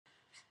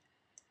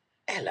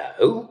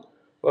Hello,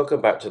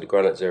 welcome back to the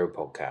Granite Zero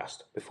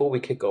podcast. Before we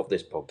kick off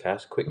this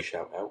podcast, quick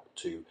shout out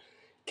to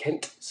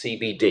Kent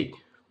CBD,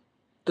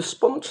 the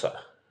sponsor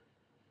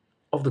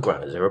of the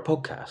Granite Zero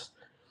podcast.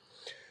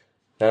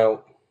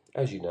 Now,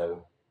 as you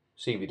know,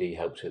 CBD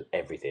helps with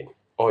everything.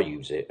 I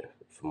use it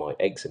for my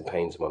aches and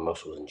pains in my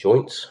muscles and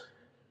joints,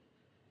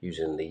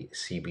 using the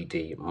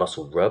CBD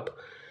muscle rub,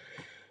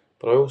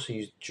 but I also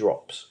use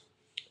drops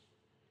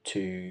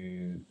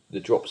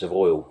of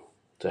oil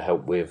to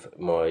help with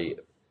my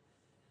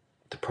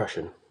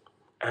depression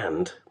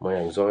and my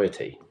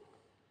anxiety.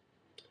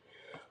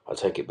 I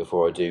take it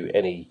before I do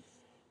any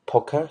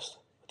podcast.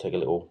 I take a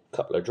little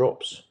couple of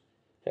drops.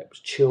 It helps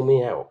chill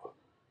me out.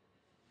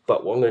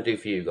 But what I'm going to do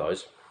for you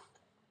guys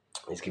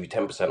is give you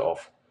 10%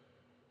 off.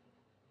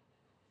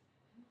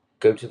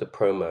 Go to the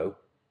promo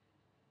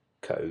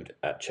code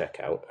at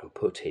checkout and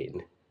put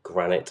in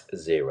Granite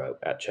Zero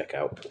at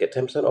checkout. Get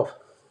 10% off.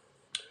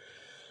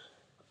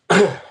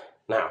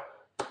 Now,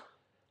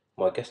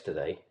 my guest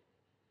today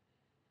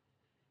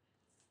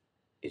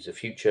is a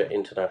future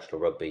international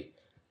rugby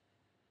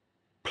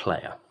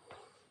player.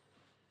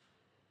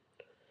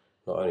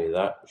 Not only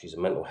that, she's a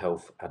mental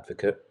health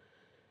advocate,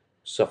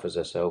 suffers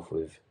herself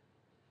with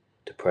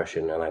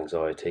depression and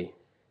anxiety,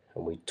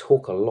 and we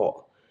talk a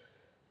lot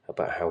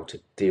about how to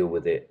deal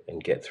with it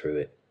and get through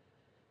it.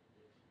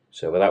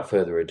 So without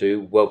further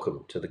ado,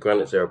 welcome to the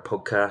Granite Zero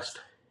podcast,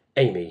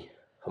 Amy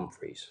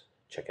Humphries.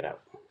 Check it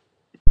out.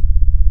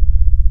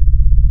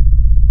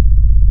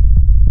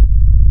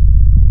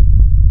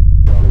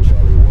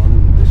 Charlie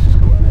 1, this is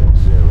Granite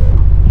Zero.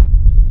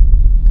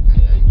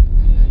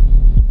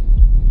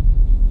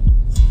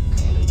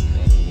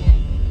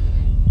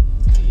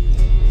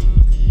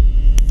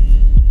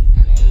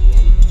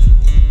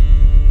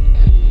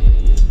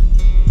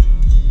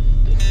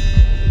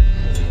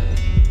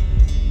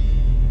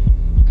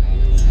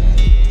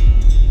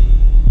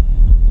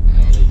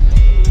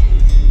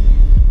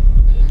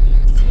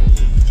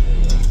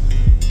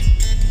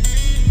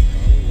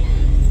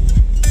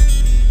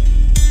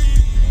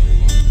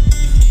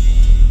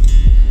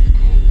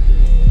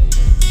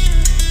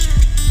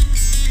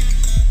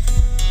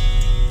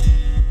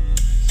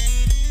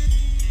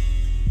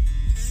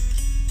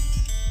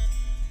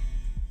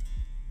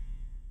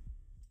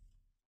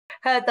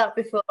 Heard that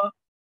before.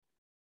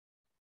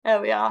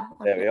 There we are.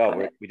 There we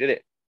are. We did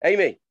it.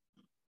 Amy,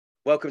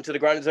 welcome to the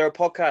Granite Zero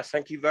podcast.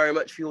 Thank you very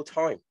much for your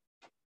time.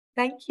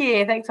 Thank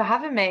you. Thanks for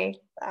having me.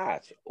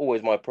 It's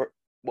always my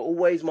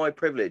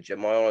privilege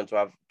and my honour to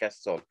have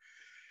guests on.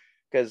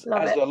 Because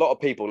as a lot of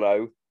people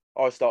know,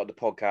 I started the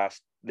podcast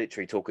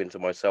literally talking to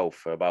myself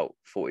for about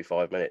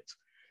 45 minutes.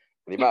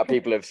 And the amount of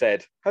people have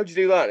said, how'd you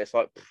do that? And it's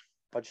like,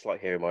 I just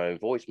like hearing my own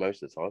voice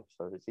most of the time.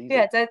 So it's easy.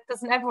 Yeah,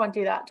 doesn't everyone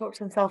do that? Talk to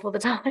themselves all the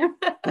time.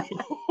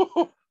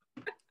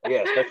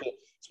 Yeah,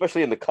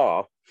 especially in the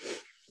car,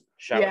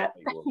 shouting at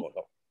people and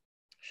whatnot.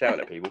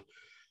 Shouting at people.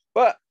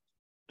 But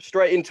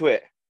straight into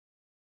it.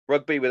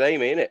 Rugby with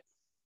Amy, innit?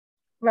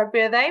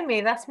 Rugby with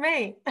Amy, that's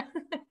me.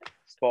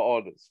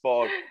 Spot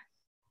on.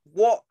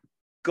 What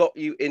got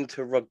you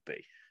into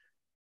rugby?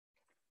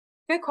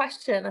 Good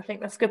question. I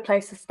think that's a good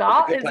place to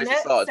start, It's a good place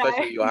to start,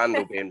 especially with your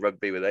handle being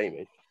Rugby with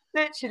Amy.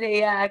 Literally,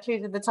 yeah,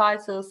 including the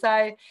title.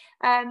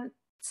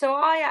 So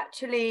I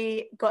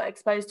actually got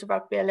exposed to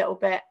rugby a little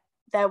bit.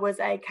 There was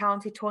a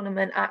county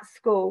tournament at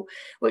school,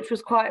 which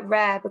was quite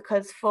rare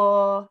because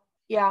for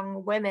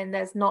young women,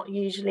 there's not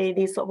usually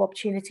these sort of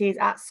opportunities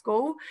at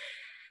school.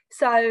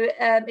 So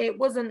it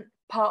wasn't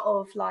part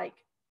of like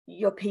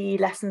your PE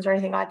lessons or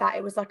anything like that.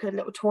 It was like a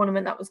little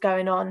tournament that was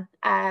going on.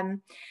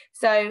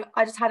 So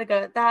I just had a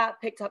go at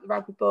that, picked up the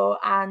rugby ball,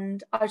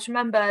 and I just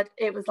remembered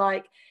it was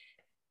like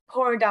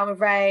pouring down with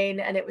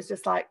rain and it was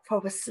just like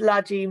proper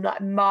sludgy,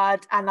 like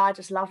mud, and I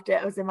just loved it.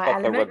 I was in my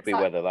element. Rugby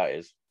weather, that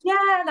is.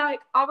 Yeah,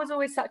 like I was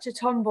always such a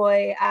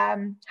tomboy,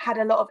 had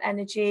a lot of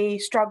energy,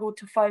 struggled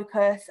to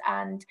focus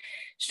and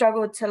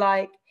struggled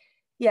to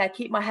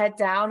keep my head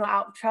down or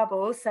out of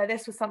trouble. So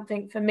this was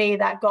something for me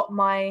that got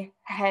my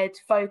head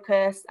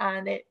focused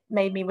and it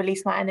made me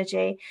release my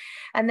energy.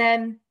 And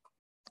then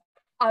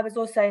I was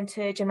also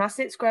into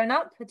gymnastics growing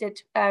up. I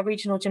did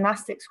regional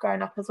gymnastics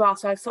growing up as well.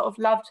 So I sort of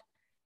loved,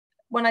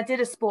 when I did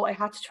a sport, I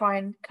had to try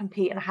and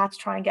compete and I had to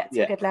try and get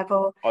to a good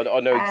level. I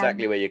know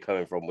exactly where you're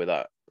coming from with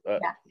that.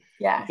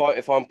 Yeah.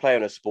 If I'm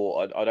playing a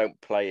sport, I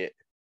don't play it.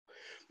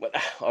 Well,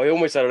 I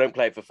almost said I don't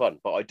play it for fun,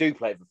 but I do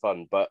play it for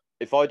fun. But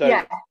if I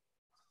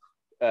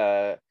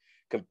don't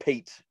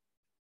compete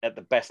at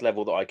the best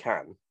level that I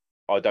can,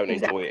 I don't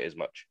enjoy it as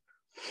much.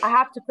 I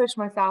have to push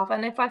myself,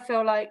 and if I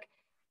feel like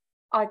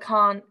I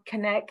can't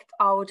connect,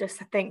 I'll just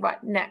think,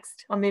 right,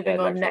 next, I'm moving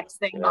on, next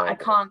thing.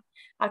 Like,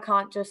 I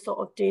can't just sort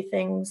of do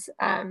things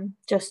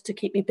just to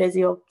keep me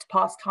busy or to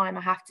pass time.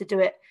 I have to do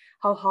it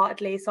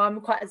wholeheartedly. So I'm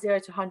quite a 0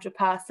 to 100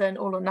 person,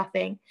 all or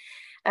nothing.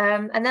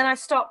 And then I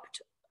stopped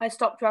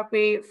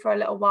rugby for a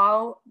little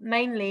while,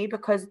 mainly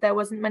because there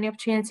wasn't many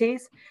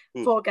opportunities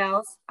for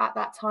girls at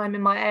that time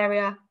in my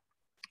area.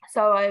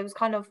 So I was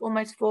kind of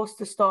almost forced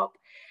to stop.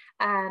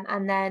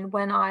 And then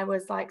when I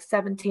was like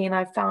 17,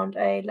 I found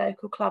a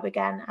local club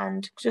again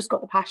and just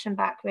got the passion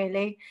back,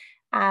 really.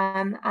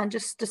 And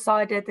just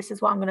decided this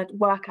is what I'm going to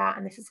work at,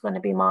 and this is going to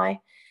be my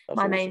That's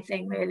my awesome. main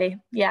thing, really.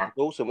 Yeah. That's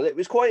awesome. Well,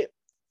 it's quite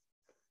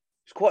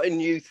a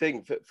new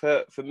thing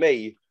for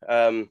me.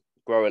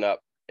 Growing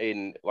up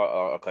in,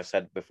 like I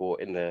said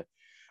before in the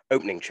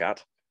opening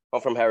chat,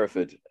 I'm from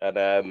Hereford,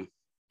 and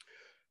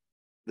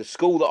the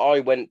school that I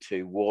went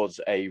to was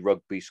a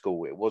rugby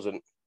school. It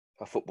wasn't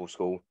a football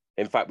school.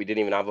 In fact, we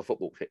didn't have a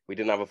football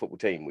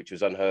team, which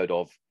was unheard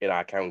of in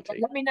our county.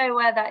 Let me know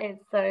where that is.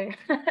 So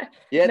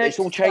yeah, it's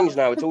all changed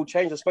now. It's all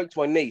changed. I spoke to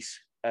my niece,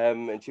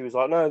 and she was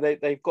like, "No,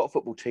 they've got a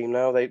football team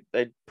now. They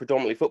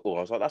predominantly football."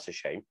 I was like, "That's a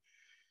shame."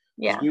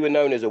 Because we were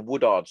known as a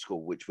Woodard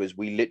school, which was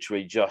we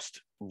literally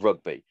just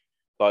rugby.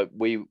 Like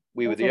we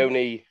were the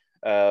only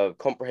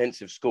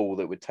comprehensive school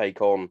that would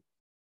take on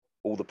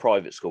all the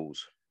private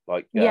schools.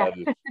 Like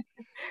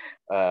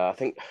I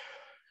think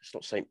it's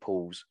not St.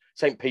 Paul's,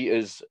 St.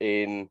 Peter's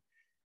in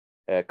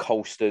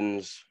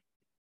Colston's,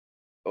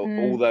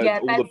 all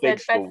the big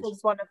schools.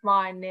 Bedford's one of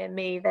mine near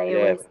me.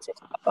 They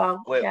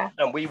always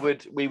and we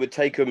would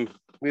take them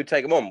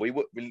on. We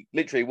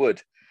literally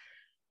would.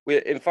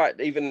 In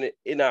fact, even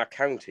in our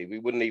county, we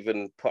wouldn't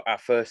even put our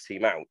first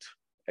team out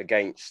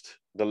against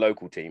the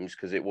local teams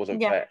because it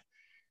wasn't fair.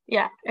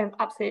 Yeah,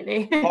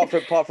 absolutely.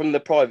 apart from the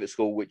private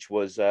school, which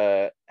was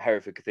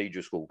Hereford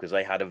Cathedral School, because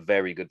they had a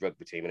very good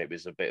rugby team and it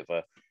was a bit of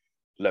a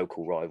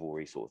local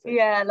rivalry sort of thing.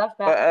 Yeah, I love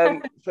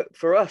that. But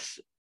for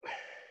us,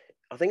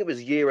 I think it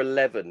was year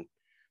 11.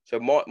 So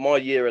my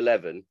year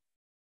 11,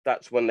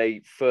 that's when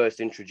they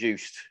first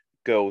introduced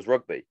girls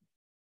rugby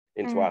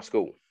into our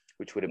school,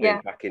 which would have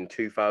been back in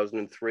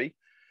 2003.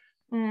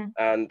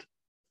 And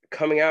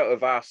coming out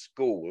of our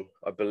school,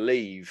 I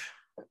believe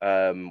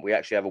we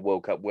actually have a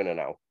World Cup winner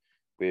now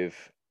with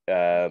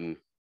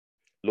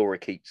Laura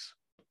Keats,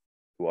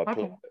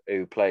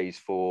 who plays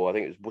for, I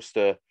think it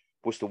was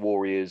Worcester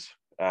Warriors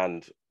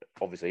and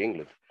obviously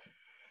England.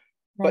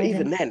 But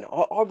even then,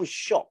 I was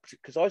shocked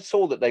because I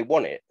saw that they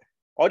won it.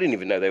 I didn't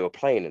even know they were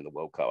playing in the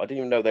World Cup. I didn't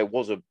even know there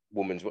was a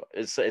women's,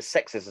 as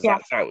sexist as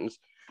that sounds.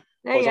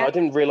 I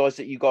didn't realise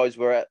that you guys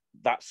were at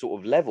that sort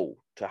of level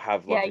to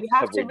have you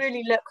have to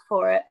really look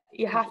for it.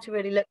 You have to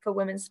really look for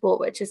women's sport,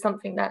 which is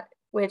something that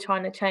we're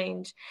trying to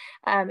change.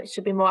 It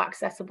should be more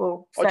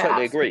accessible. So I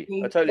totally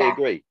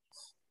agree.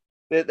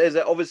 There's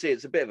obviously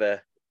it's a bit of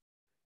a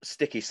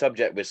sticky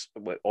subject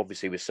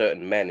with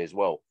certain men as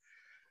well.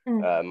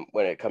 When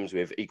it comes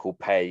with equal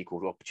pay,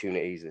 equal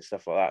opportunities and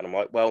stuff like that. And I'm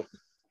like, well,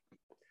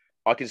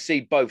 I can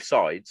see both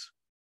sides.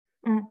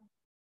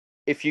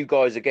 If you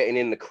guys are getting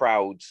in the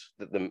crowds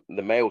that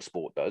the male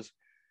sport does,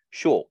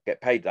 sure,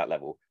 get paid that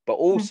level. But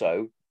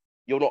also,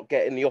 you're not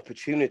getting the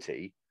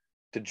opportunity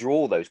to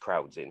draw those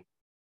crowds in.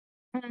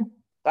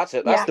 That's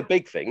it. That's the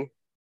big thing.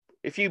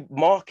 If you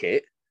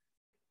market,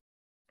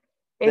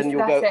 then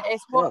you'll go.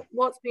 It's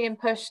what's being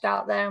pushed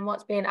out there and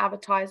what's being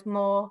advertised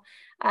more.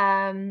 What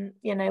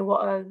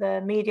are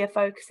the media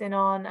focusing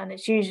on? And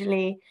it's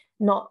usually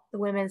not the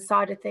women's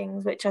side of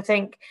things, which I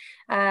think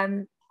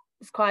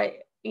is quite.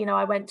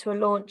 I went to a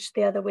launch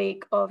the other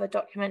week of a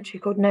documentary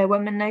called No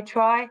Woman, No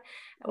Try,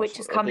 which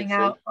is coming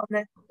out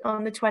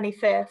on the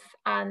 25th.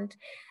 And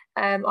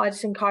I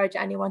just encourage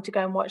anyone to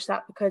go and watch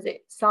that because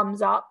it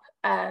sums up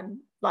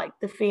like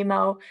the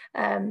female,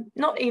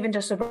 not even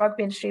just the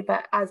rugby industry,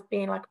 but as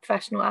being like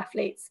professional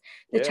athletes,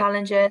 the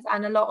challenges.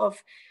 And a lot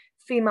of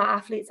female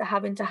athletes are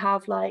having to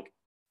have like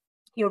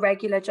your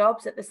regular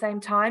jobs at the same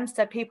time.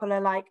 So people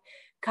are like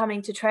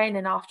coming to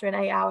training after an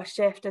 8-hour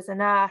shift as a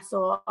nurse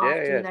or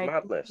after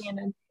being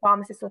a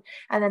pharmacist,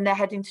 and then they're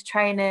heading to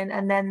training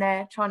and then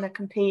they're trying to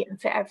compete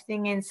and fit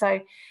everything in. So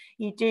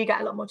you do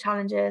get a lot more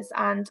challenges,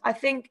 and I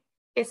think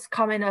it's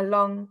come a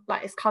long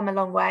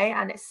way,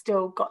 and it's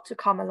still got to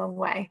come a long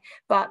way,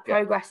 but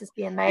progress is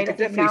being made. I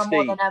think now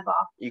more than ever.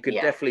 You could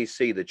definitely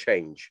see the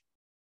change.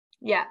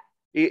 Yeah.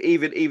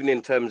 Even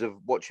in terms of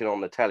watching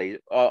on the telly,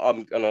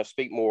 I'm going to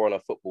speak more on a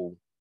football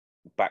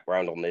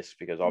background on this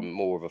because I'm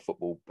more of a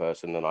football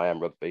person than I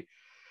am rugby,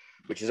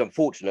 which is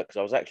unfortunate because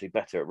I was actually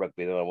better at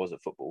rugby than I was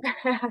at football.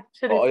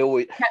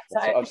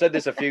 I've said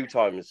this a few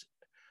times.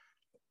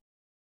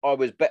 I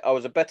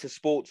was a better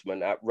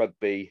sportsman at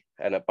rugby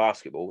and at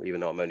basketball, even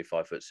though I'm only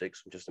 5'6".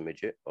 I'm just a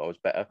midget. I was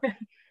better.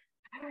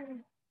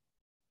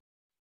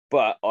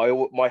 But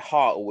my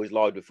heart always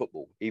lied with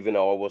football, even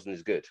though I wasn't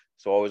as good.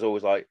 So I was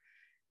always like,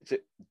 do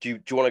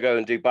you want to go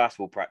and do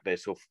basketball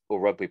practice or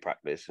rugby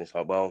practice? And it's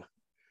like, well,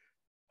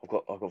 I've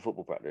got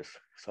football practice.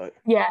 So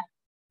yeah.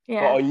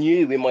 But I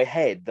knew in my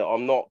head that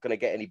I'm not going to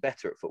get any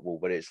better at football.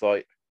 But it's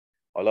like,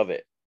 I love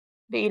it.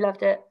 But you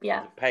loved it,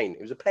 yeah.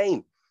 It was a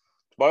pain.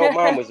 My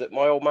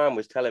old man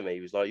was telling me,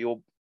 he was like,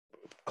 "You're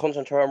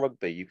concentrate on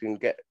rugby. You can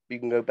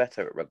go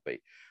better at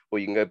rugby, or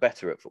you can go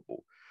better at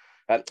football,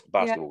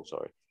 basketball.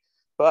 Sorry,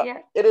 but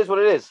it is what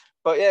it is.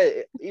 But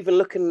even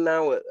looking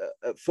now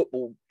at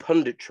football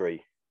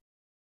punditry,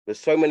 there's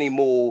so many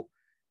more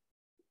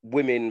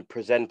women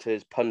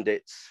presenters,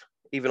 pundits,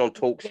 even on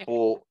Talk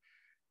Sport.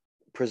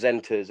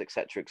 presenters,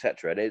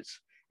 etc., and it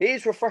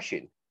is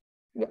refreshing.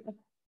 Yeah,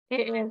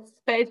 it is,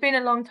 but it's been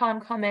a long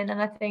time coming,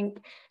 and I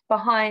think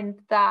behind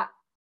that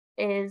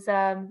is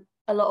a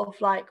lot of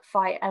like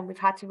fight, and we've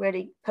had to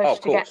really push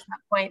to get to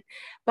that point.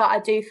 But I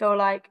do feel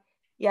like,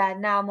 yeah,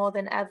 now more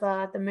than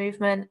ever, the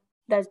movement,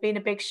 there's been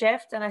a big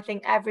shift, and I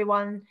think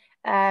everyone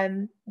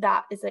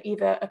that is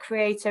either a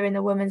creator in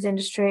the women's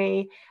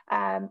industry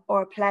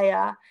or a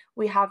player,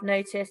 we have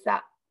noticed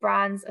that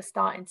brands are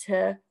starting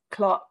to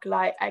clock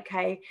like,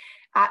 okay,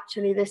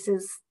 actually this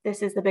is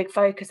the big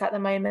focus at the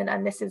moment,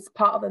 and this is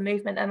part of a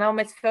movement. And I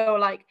almost feel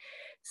like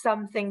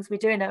some things we're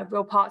doing are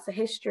real parts of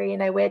history. You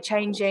know, we're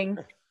changing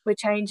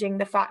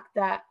the fact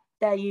that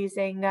they're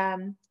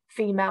using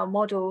female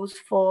models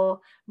for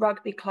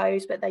rugby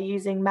clothes, but they're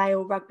using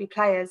male rugby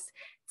players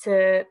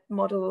to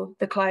model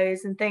the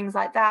clothes and things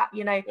like that.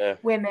 You know,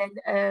 women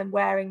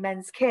wearing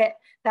men's kit,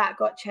 that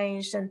got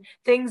changed, and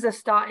things are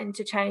starting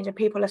to change, and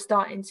people are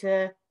starting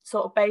to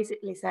sort of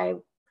basically say,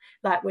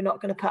 like, we're not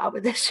going to put up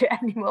with this shit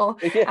anymore,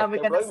 and we're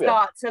going to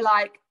start to,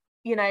 like,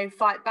 you know,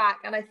 fight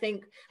back. And I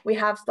think we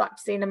have started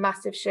seeing a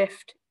massive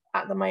shift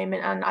at the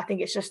moment, and I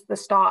think it's just the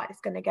start.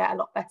 It's going to get a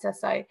lot better,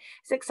 so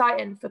it's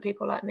exciting for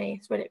people like me.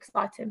 It's really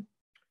exciting.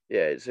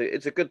 Yeah,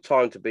 it's a good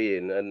time to be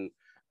in, and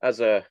as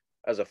a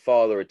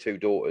father of two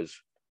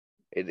daughters,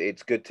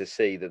 it's good to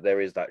see that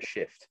there is that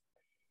shift.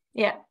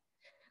 Yeah,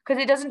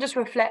 because it doesn't just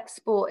reflect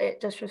sport,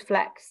 it just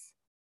reflects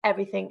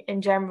everything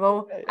in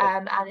general.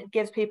 And it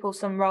gives people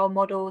some role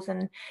models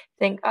and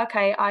think,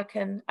 okay, I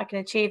can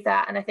achieve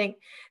that. And I think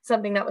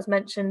something that was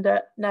mentioned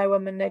at No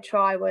Woman No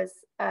Try was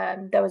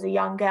there was a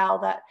young girl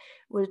that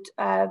would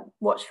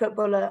watch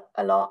football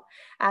a lot,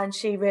 and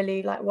she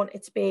really like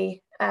wanted to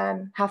be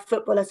have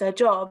football as her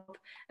job.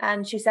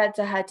 And she said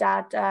to her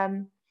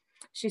dad,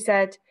 she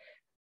said,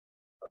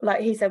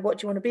 like, he said, what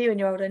do you want to be when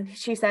you're older? And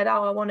she said,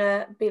 oh, I want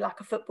to be like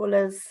a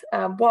footballer's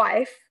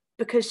wife,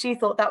 because she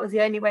thought that was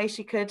the only way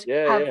she could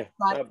have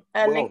like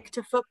a link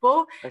to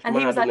football. And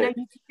he was like, no, you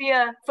can be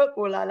a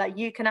footballer, like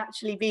you can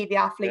actually be the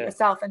athlete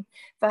yourself. And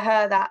for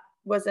her, that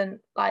wasn't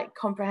like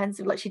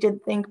comprehensive, like she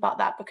didn't think about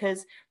that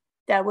because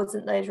there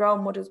wasn't those role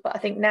models. But I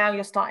think now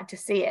you're starting to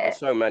see it. There's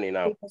so many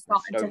now. People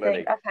starting to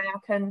think, okay,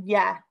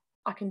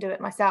 I can do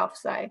it myself.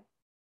 So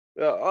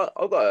yeah,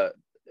 I've got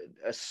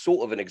a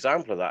sort of an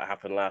example of that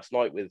happened last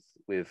night with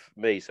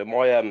me. So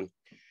my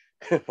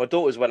my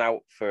daughters went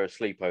out for a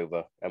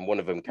sleepover, and one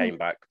of them came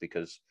back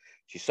because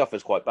she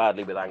suffers quite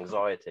badly with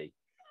anxiety.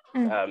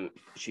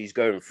 She's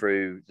going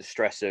through the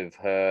stress of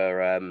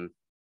her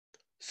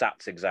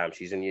SATs exam.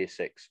 She's in year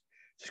 6.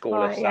 She's got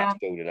all her SATs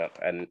building up,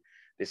 and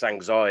this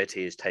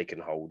anxiety has taken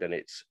hold, and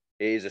it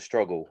is a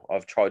struggle.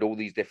 I've tried all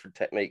these different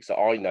techniques that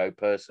I know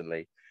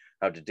personally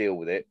how to deal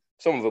with it.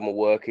 Some of them are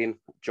working,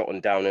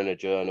 jotting down in a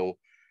journal,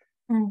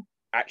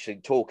 actually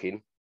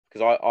talking,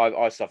 because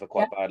I suffer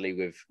quite badly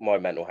with my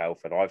mental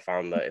health, and I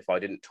found that if I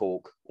didn't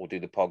talk or do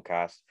the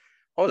podcast,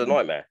 I was a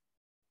nightmare.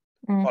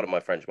 Pardon my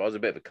French, but I was a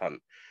bit of a cunt.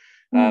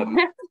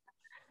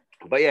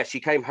 But yeah, she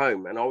came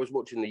home, and I was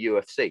watching the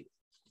UFC,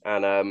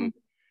 and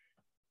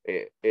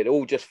it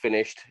all just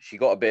finished. She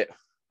got a bit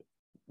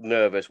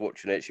nervous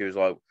watching it. She was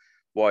like,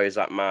 why is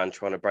that man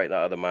trying to break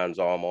that other man's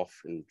arm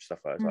off and stuff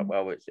like that? I was like,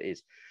 well, it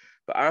is.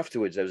 But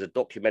afterwards, there was a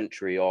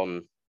documentary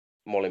on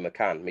Molly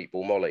McCann,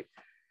 Meatball Molly.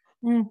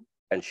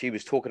 And she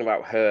was talking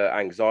about her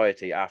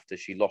anxiety after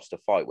she lost a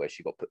fight where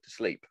she got put to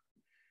sleep.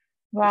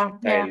 Wow.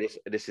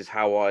 This is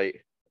how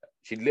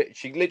she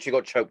literally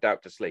got choked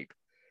out to sleep,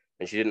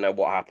 and she didn't know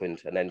what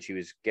happened. And then she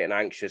was getting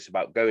anxious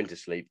about going to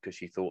sleep because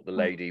she thought the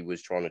lady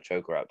was trying to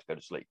choke her out to go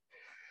to sleep.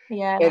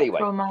 Yeah. Anyway,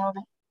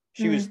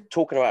 she was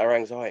talking about her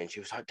anxiety, and she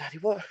was like, Daddy,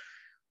 what?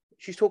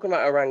 She's talking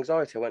about her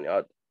anxiety.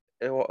 I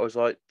was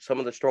like, some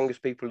of the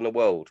strongest people in the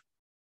world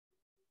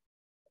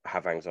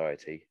have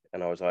anxiety.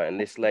 And I was like, and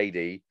this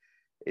lady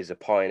is a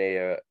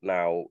pioneer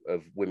now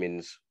of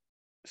women's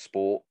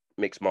sport,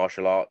 mixed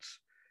martial arts.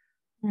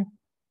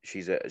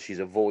 She's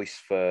a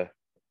voice for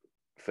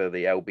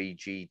the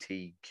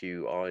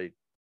LBGTQI.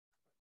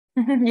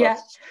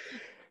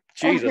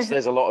 Jesus,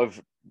 there's a lot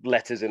of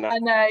letters in that. I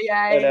know,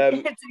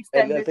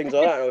 and things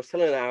like that. And I was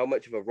telling her how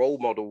much of a role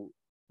model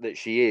that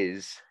she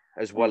is,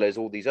 as well as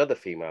all these other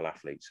female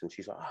athletes. And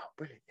she's like, oh,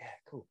 brilliant, yeah,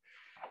 cool.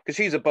 Because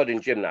she's a budding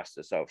gymnast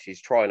herself.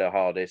 She's trying her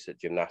hardest at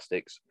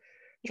gymnastics.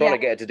 Trying to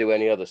get her to do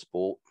any other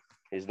sport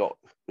is not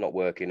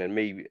working. And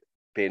me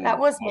being that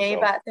was myself, me,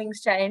 but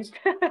things changed.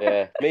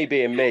 Me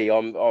being me,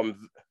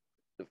 I'm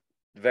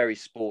very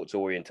sports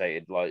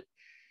orientated. Like,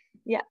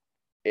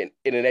 in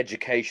an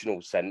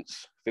educational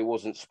sense, if it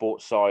wasn't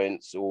sports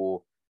science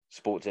or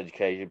sports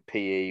education,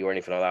 PE or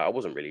anything like that, I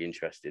wasn't really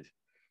interested.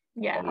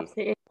 Yeah,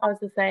 absolutely. I was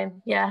the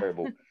same. Yeah.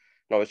 Terrible. And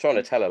I was trying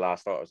to tell her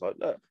last night. I was like,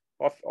 look,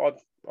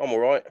 I'm all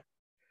right.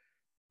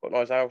 Got a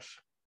nice house.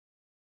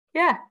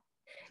 Yeah.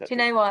 Do you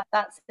know what?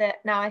 That's it.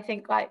 Now I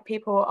think like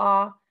people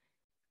are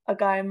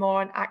going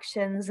more on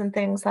actions and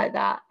things like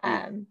that.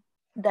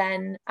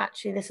 Then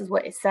actually this is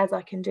what it says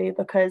I can do,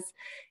 because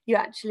you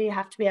actually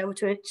have to be able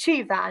to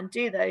achieve that and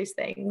do those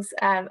things.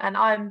 And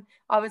I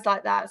was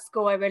like that at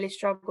school. I really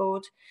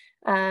struggled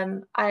I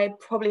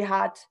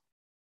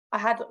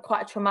had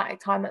quite a traumatic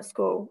time at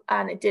school,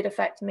 and it did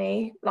affect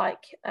me,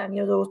 like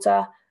your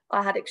daughter.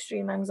 I had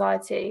extreme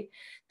anxiety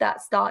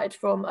that started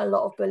from a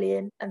lot of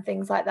bullying and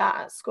things like that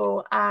at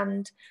school,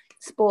 and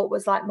sport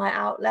was like my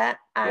outlet.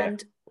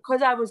 And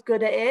because I was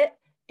good at it,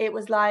 it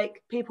was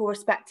like people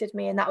respected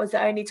me, and that was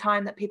the only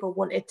time that people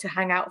wanted to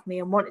hang out with me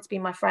and wanted to be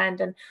my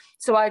friend. And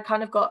so I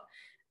kind of got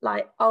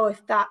like, oh,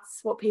 if that's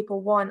what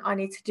people want, I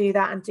need to do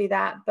that and do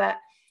that. But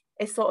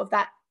it's sort of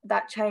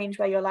that change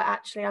where you're like,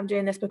 actually, I'm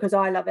doing this because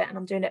I love it and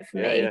I'm doing it for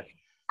me. Yeah.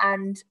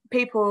 And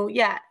people,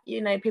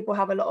 people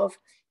have a lot of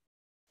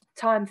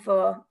time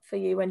for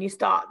you when you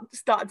start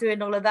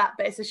doing all of that.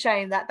 But it's a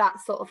shame that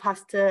sort of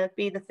has to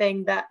be the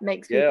thing that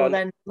makes people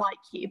then like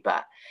you.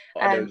 But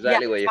I know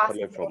exactly where you're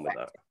coming from with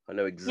that. I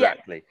know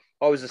exactly.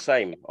 I was the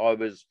same. I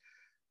was,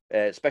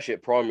 especially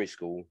at primary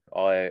school,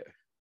 I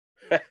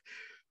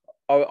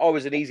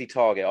was an easy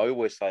target. I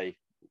always say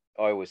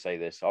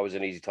this. I was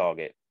an easy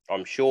target.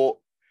 I'm short.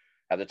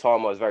 At the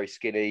time, I was very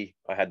skinny.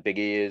 I had big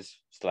ears.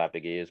 Still have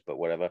big ears, but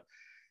whatever.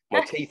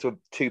 My teeth were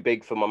too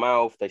big for my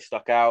mouth. They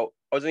stuck out.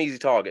 I was an easy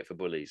target for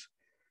bullies.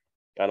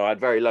 And I had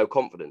very low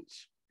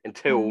confidence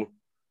until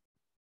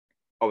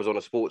I was on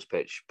a sports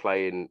pitch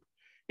playing.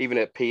 Even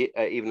at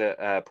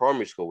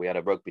primary school, we had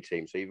a rugby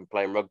team. So even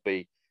playing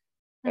rugby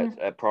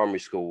at primary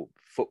school,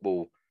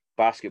 football,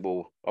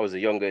 basketball, I was the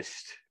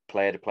youngest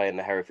player to play in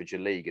the Herefordshire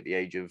League at the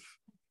age of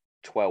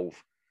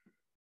 12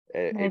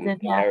 in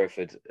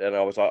Hereford. And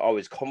I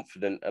was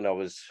confident and I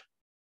was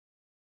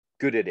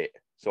good at it.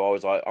 So I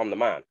was like, I'm the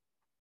man.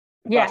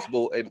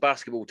 In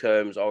basketball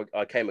terms,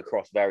 I came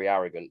across very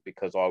arrogant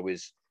because I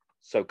was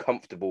so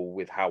comfortable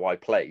with how I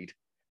played.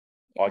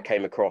 I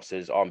came across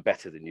as I'm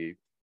better than you,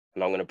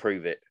 and I'm going to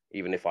prove it,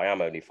 even if I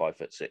am only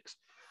 5'6".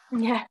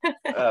 Yeah.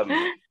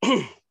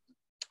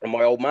 And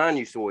my old man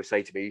used to always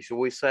say to me,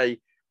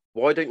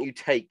 why don't you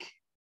take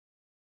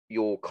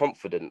your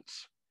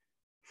confidence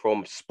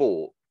from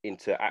sport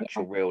into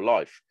actual real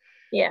life?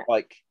 Yeah.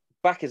 Like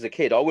back as a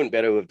kid, I wouldn't be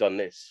able to have done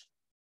this.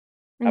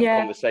 Have a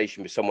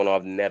conversation with someone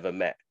I've never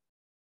met.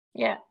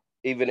 Yeah.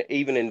 Even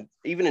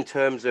in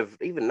terms of,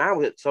 even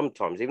now that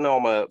sometimes, even though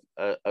I'm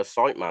a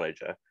site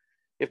manager,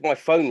 if my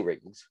phone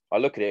rings, I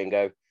look at it and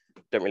go,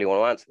 don't really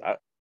want to answer that.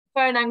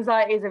 Phone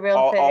anxiety is a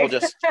real thing. I'll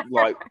just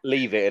like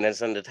leave it and then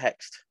send a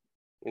text.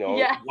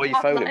 Why are you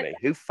phoning me?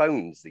 Who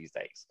phones these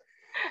days?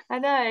 I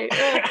know.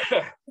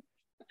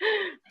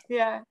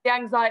 Yeah, the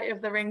anxiety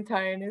of the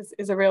ringtone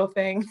is a real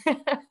thing.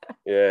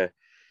 Yeah.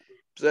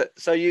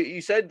 So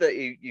you said that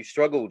you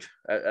struggled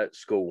at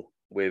school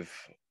with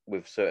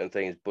certain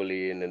things,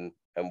 bullying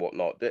and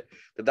whatnot. Did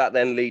that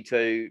then lead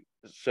to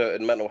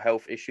certain mental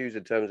health issues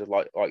in terms of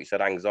like you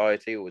said,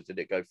 anxiety, or did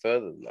it go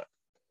further than that?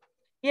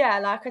 Yeah,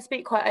 like I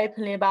speak quite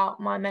openly about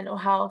my mental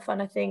health,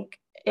 and I think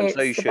it's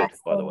so you the should,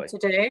 best by the thing way. to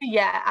do.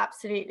 Yeah,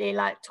 absolutely.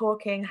 Like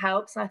talking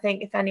helps. And I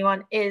think if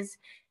anyone is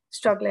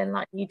struggling,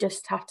 like you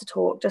just have to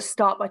talk. Just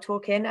start by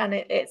talking, and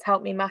it's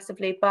helped me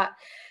massively. But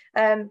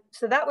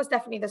so that was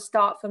definitely the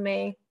start for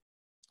me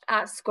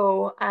at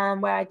school,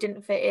 where I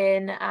didn't fit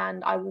in,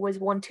 and I always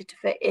wanted to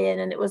fit in,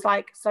 and it was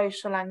like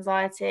social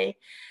anxiety,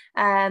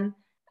 and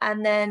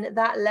then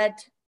that led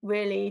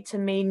really to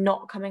me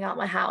not coming out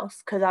my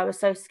house because I was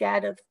so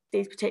scared of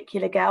these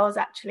particular girls.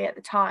 Actually, at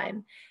the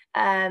time,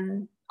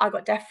 I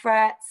got death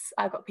threats.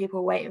 I got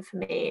people waiting for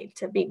me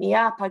to beat me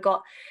up. I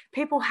got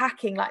people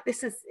hacking. Like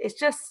it's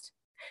just,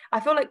 I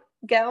feel like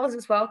girls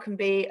as well can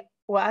be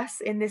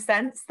worse in this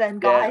sense than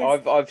guys.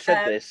 Yeah, I've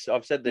said this.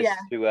 I've said this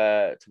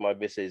yeah. to my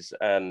missus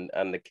and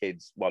the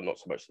kids. Well, not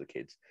so much the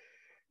kids,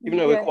 even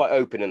though we're quite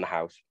open in the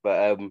house.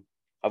 But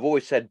I've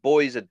always said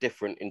boys are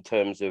different in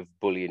terms of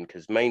bullying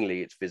because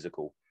mainly it's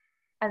physical.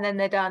 And then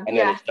they're done. And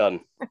then it's done.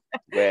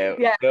 Where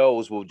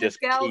girls will just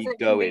keep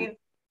going.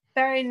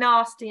 Very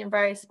nasty and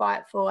very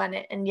spiteful, and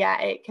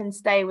it can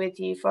stay with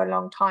you for a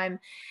long time.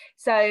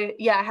 So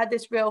I had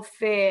this real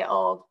fear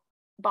of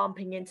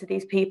bumping into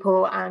these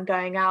people and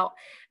going out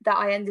that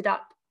I ended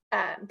up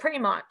pretty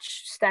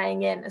much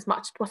staying in as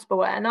much as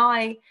possible. And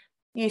I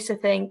used to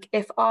think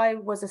if I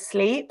was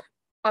asleep,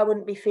 I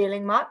wouldn't be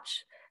feeling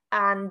much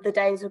and the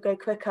days would go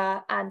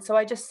quicker. And so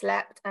I just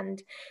slept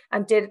and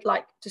did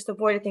like just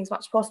avoided things as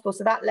much as possible.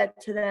 So that led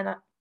to then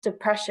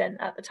depression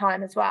at the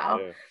time as well.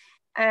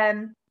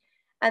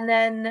 And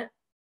then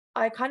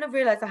I kind of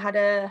realized I had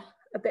a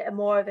bit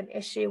more of an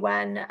issue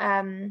when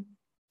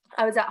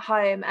I was at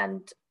home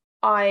and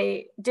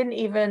I didn't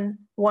even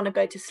want to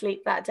go to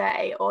sleep that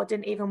day or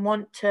didn't even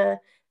want to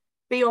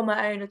be on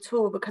my own at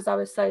all because I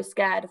was so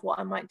scared of what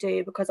I might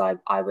do because I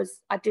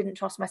didn't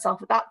trust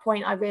myself. At that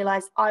point, I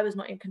realized I was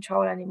not in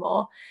control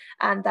anymore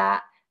and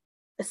that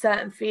a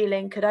certain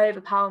feeling could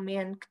overpower me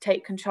and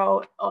take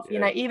control of,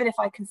 even if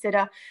I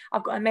consider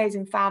I've got an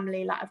amazing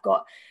family, like I've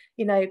got,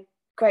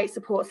 great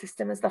support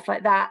system and stuff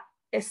like that.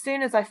 As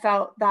soon as I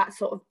felt that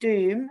sort of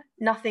doom,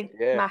 nothing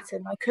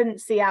mattered. I couldn't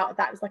see out.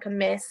 That was like a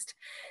mist.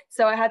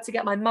 So I had to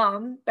get my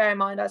mum, bear in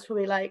mind I was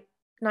probably like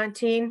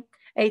 19,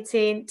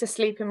 18, to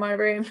sleep in my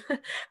room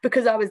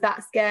because I was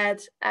that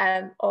scared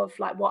of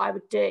like what I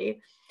would do.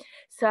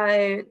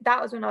 So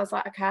that was when I was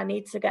like, okay, I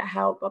need to get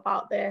help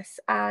about this.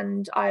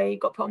 And I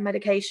got put on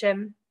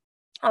medication.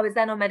 I was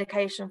then on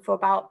medication for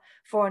about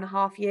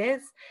 4.5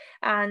 years.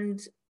 And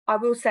I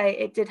will say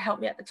it did help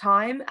me at the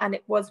time, and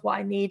it was what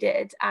I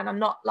needed. And I'm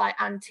not like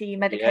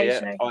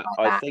anti-medication or anything like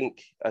I that.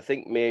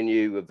 think me and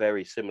you are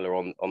very similar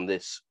on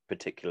this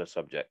particular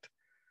subject.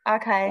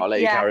 Okay. I'll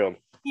let you carry on.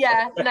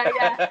 Yeah. No.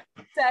 Yeah.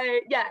 So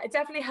yeah, it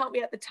definitely helped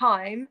me at the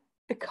time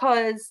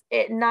because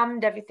it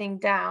numbed everything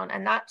down,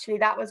 and actually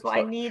that was what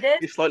I needed.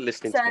 It's like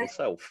listening to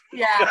myself.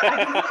 Yeah. I can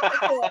hear my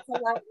thoughts.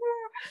 I'm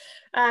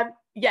like,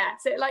 yeah,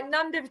 so it like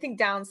numbed everything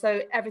down,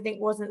 so everything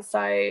wasn't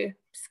so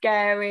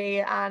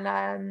scary,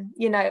 and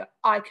you know,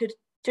 I could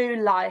do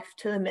life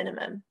to the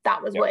minimum.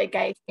 That was what it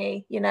gave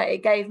me. You know,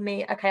 it gave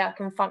me, okay, I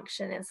can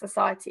function in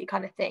society,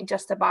 kind of thing,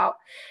 just about.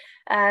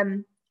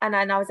 And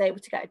then I was able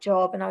to get a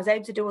job, and I was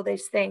able to do all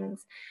these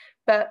things.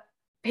 But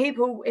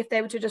people, if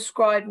they were to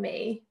describe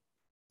me,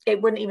 it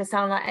wouldn't even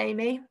sound like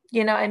Amy.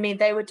 You know what I mean?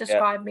 They would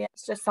describe me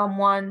as just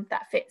someone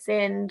that fits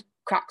in,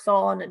 cracks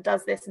on, and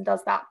does this and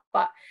does that.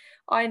 But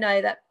I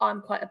know that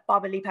I'm quite a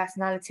bubbly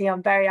personality.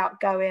 I'm very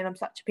outgoing. I'm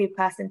such a people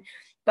person.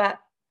 But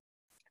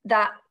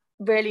that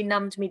really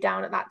numbed me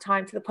down at that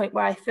time, to the point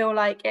where I feel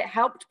like it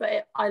helped,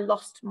 but I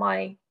lost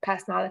my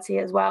personality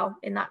as well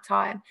in that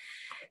time.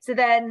 So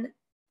then,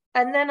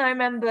 and then I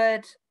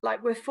remembered,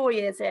 like, we're 4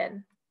 years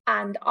in,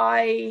 and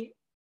I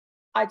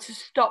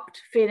just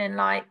stopped feeling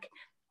like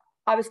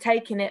I was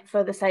taking it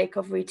for the sake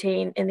of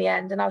routine in the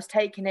end. And I was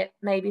taking it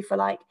maybe for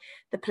like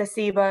the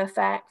placebo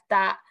effect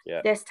that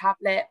this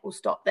tablet will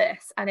stop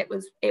this. And it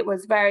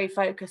was very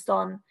focused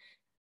on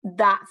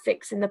that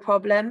fixing the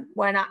problem,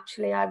 when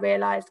actually I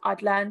realized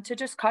I'd learned to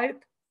just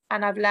cope.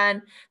 And I've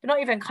learned, but not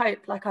even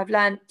cope, like I've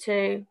learned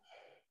to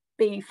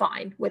be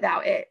fine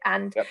without it.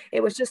 And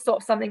it was just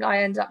sort of something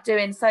I ended up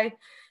doing. So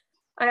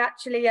I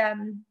actually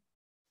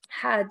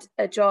had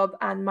a job,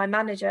 and my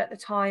manager at the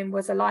time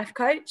was a life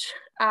coach,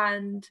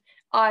 and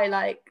I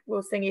like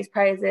will sing his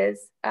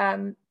praises.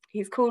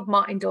 He's called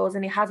Martin Dawes,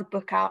 and he has a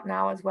book out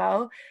now as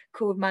well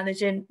called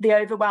Managing the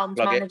Overwhelmed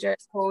Manager.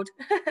 It's called.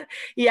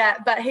 Yeah,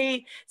 but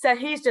he's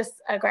just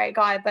a great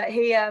guy. But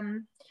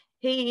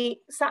he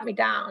sat me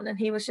down, and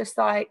he was just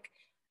like,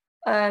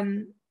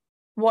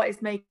 what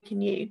is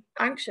making you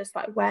anxious?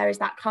 Like, where is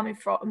that coming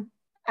from?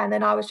 And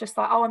then I was just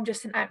like, oh, I'm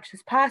just an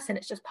anxious person.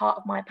 It's just part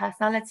of my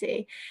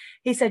personality.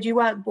 He said, you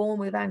weren't born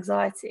with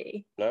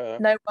anxiety.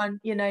 No one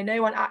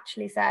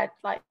actually said,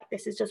 like,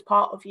 this is just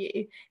part of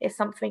you. It's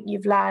something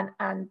you've learned,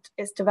 and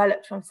it's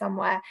developed from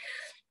somewhere.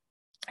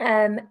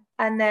 And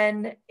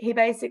then he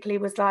basically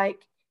was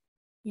like,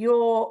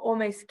 you're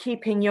almost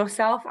keeping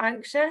yourself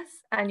anxious,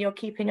 and you're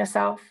keeping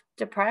yourself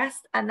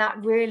depressed. And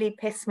that really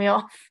pissed me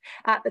off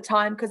at the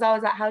time, because I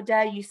was like, how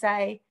dare you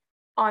say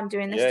I'm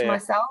doing this to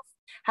myself?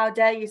 How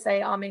dare you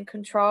say I'm in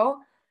control?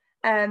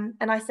 And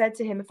I said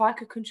to him, if I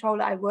could control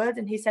it, I would.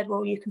 And he said,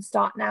 well, you can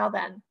start now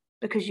then,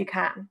 because you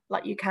can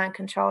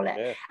control it.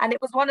 Yeah. And it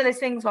was one of those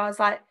things where I was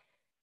like,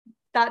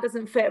 that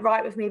doesn't fit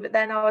right with me. But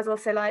then I was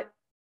also like,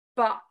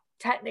 but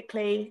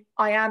technically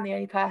I am the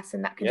only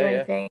person that can do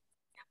anything.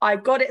 I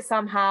got it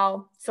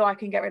somehow, so I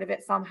can get rid of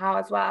it somehow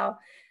as well.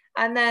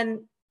 And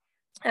then,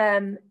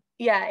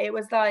 it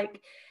was like,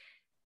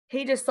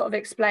 he just sort of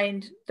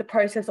explained the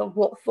process of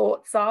what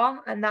thoughts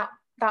are, and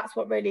that's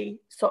what really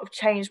sort of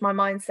changed my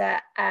mindset.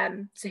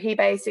 So he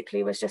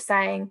basically was just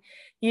saying,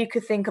 you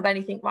could think of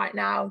anything right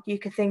now. You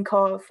could think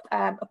of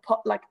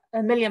like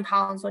 £1 million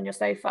on your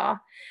sofa,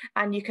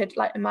 and you could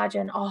like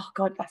imagine, oh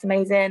God, that's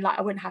amazing. Like,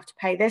 I wouldn't have to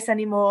pay this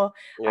anymore.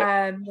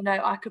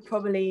 I could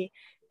probably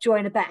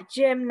join a better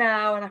gym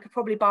now, and I could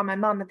probably buy my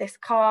mum this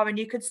car. And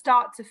you could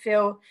start to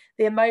feel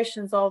the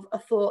emotions of a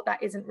thought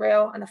that isn't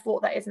real and a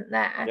thought that isn't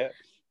there.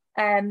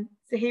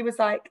 So he was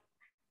like,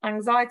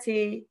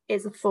 anxiety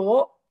is a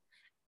thought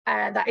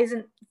that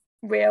isn't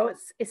real.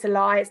 It's a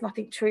lie. It's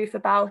nothing truth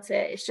about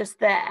it. It's just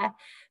there.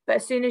 But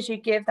as soon as you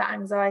give that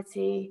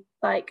anxiety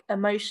like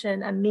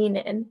emotion and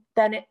meaning,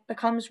 then it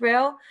becomes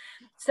real.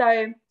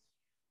 So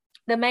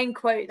the main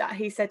quote that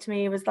he said to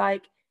me was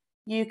like,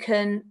 you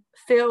can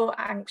feel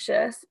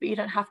anxious, but you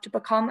don't have to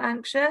become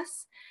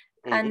anxious.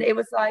 Mm-hmm. And it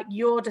was like,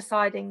 you're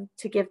deciding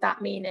to give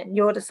that meaning.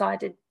 You're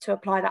decided to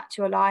apply that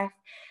to your life.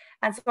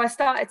 And so I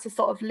started to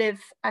sort of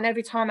live, and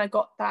every time I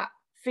got that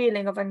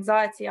feeling of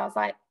anxiety, I was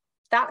like,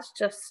 that's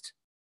just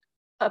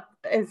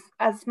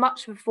as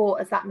much of a thought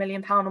as that £1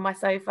 million on my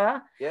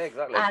sofa. Yeah,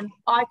 exactly. And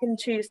I can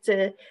choose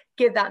to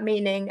give that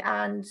meaning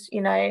and,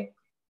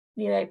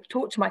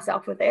 talk to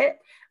myself with it,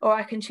 or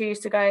I can choose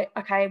to go,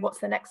 okay, what's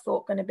the next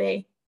thought going to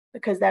be?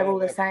 Because they're all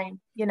the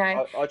same,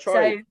 I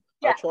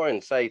try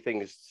and say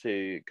things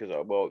because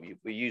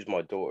we use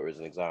my daughter as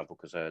an example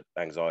because her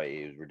anxiety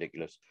is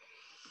ridiculous.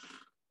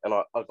 And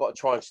I've got to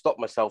try and stop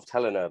myself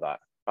telling her that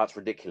that's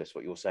ridiculous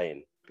what you're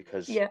saying,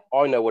 because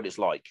I know what it's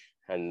like,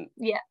 and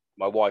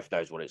my wife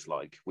knows what it's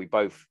like. We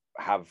both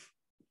have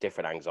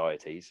different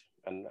anxieties,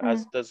 and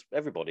as does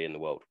everybody in the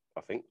world,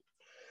 I think.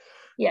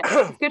 Yeah,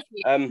 it's good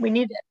for you. We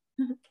need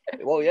it.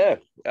 Well, yeah.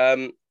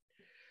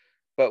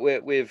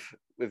 but with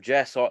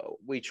Jess,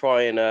 we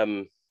try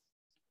and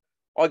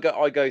I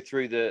go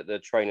through the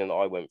training that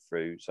I went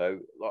through. So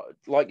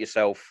like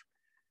yourself,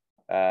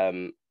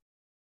 I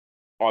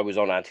was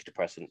on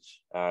antidepressants,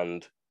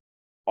 and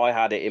I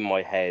had it in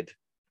my head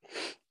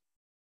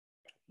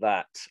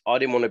that I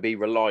didn't want to be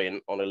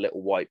reliant on a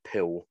little white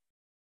pill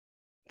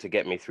to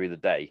get me through the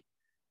day.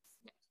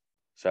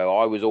 So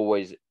I was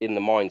always in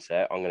the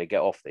mindset, I'm going to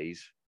get off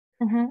these.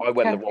 I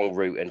went the wrong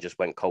route and just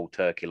went cold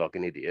turkey like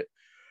an idiot.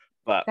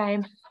 But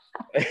Same.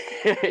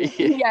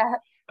 yeah.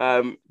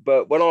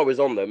 But when I was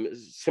on them,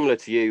 similar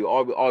to you,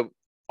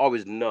 I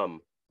was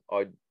numb.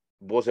 I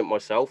wasn't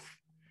myself.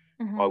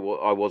 I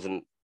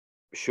wasn't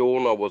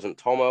Sean. I wasn't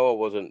Tomo. I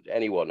wasn't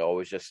anyone. I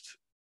was just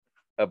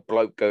a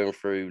bloke going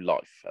through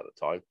life at the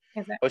time.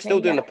 Exactly, I was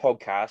still doing the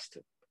podcast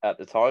at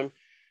the time,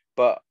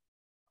 but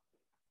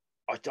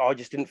I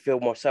just didn't feel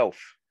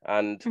myself.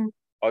 And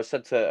I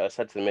said to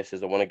the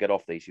missus, I want to get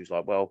off these. She was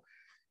like, well,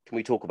 can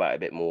we talk about it a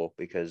bit more?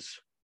 Because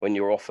when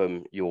you're off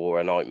them, you're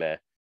a nightmare.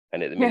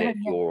 And at the minute,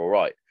 you're all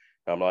right.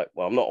 And I'm like,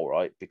 well, I'm not all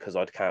right because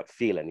I can't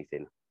feel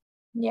anything.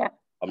 Yeah.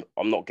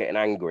 I'm not getting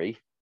angry,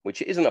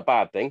 which isn't a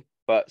bad thing,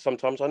 but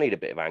sometimes I need a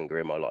bit of anger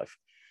in my life.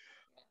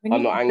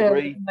 I'm not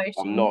angry.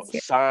 I'm not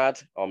sad.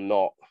 I'm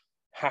not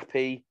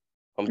happy.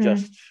 I'm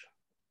just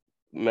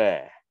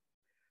meh.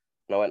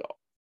 And I went,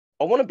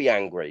 I want to be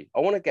angry. I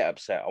want to get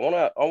upset. I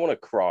want to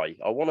cry.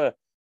 I want to,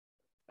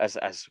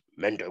 as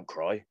men don't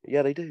cry.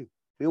 Yeah, they do.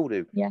 We all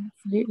do. Yeah,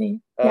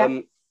 absolutely.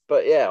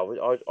 But yeah,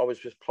 I was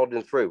just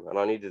plodding through, and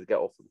I needed to get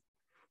off them.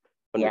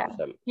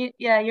 100%.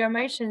 Yeah, your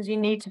emotions, you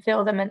need to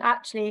feel them. And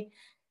actually,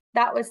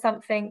 that was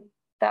something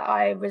that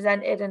I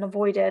resented and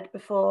avoided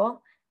before.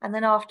 And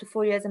then after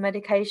 4 years of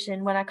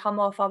medication, when I come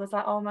off, I was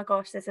like, oh my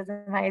gosh, this is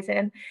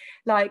amazing.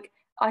 Like,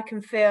 I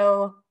can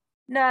feel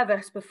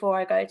nervous before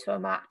I go to a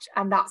match,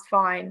 and that's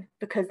fine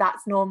because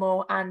that's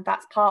normal and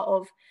that's part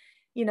of,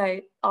 you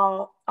know,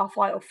 our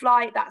fight or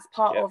flight. That's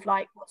part of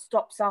like what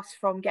stops us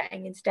from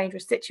getting into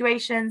dangerous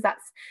situations.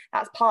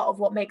 That's part of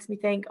what makes me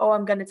think, oh,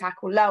 I'm going to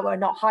tackle lower,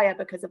 not higher,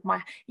 because of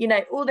my, you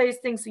know, all those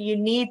things. So you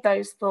need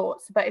those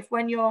thoughts. But if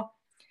when you're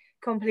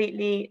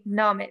completely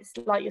numb, it's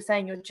like you're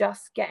saying, you're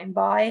just getting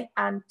by.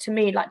 And to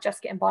me, like,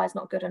 just getting by is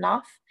not good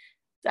enough.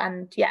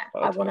 And yeah,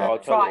 I want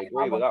to try. I totally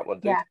agree with that one,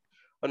 dude. Yeah.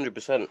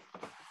 100%.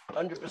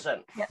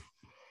 100%. Yeah.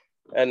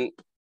 And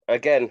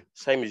again,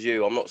 same as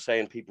you, I'm not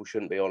saying people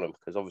shouldn't be on them,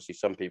 because obviously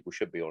some people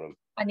should be on them.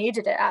 I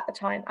needed it at the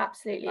time,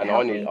 absolutely. And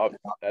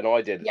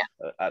I did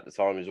at the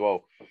time as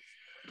well.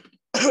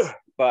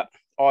 But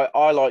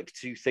I like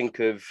to think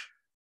of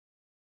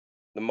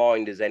the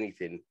mind as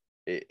anything.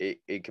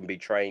 It can be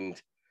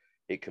trained,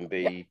 it can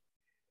be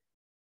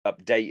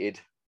updated,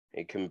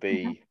 it can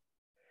be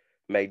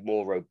made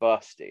more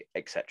robust,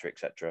 etc.,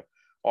 etc.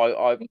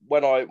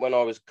 When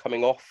I was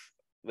coming off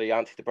the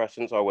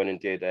antidepressants, I went and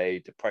did a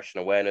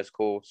depression awareness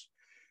course.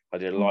 I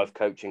did a life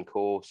coaching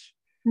course.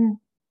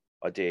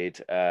 I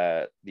did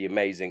the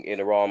amazing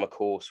Inner Armor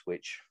course,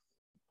 which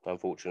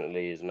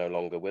unfortunately is no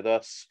longer with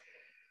us.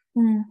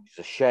 It's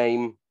a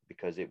shame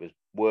because it was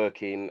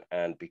working,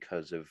 and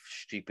because of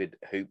stupid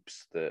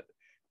hoops that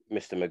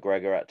Mr.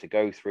 McGregor had to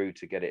go through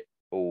to get it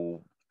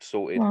all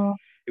sorted.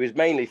 It was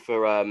mainly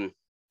for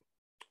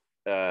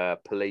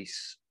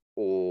police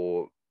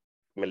or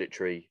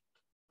military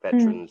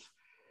veterans,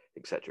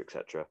 etc.,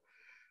 etc.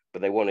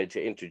 But they wanted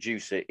to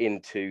introduce it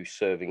into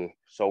serving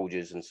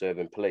soldiers and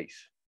serving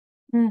police.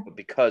 But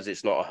because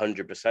it's not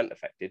 100%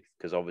 effective,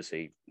 because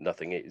obviously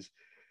nothing is,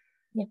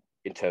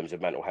 in terms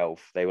of mental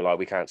health, they were like,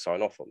 we can't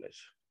sign off on this.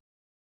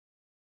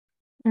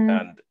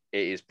 And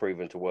it is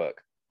proven to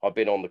work. I've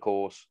been on the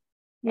course,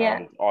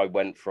 and I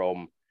went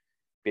from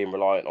being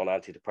reliant on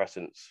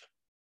antidepressants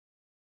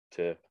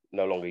to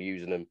no longer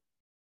using them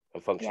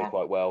and function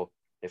quite well.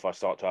 If I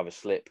start to have a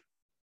slip,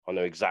 I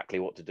know exactly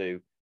what to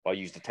do. I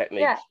use the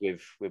techniques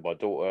with my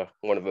daughter.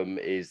 One of them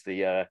is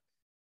the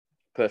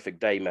perfect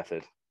day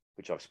method,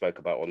 which I've spoke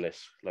about on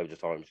this loads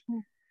of times.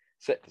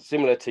 So,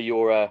 similar to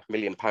your £1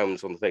 million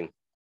on the thing.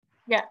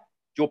 Yeah.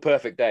 Your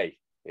perfect day.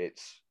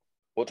 It's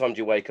what time do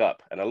you wake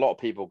up? And a lot of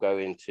people go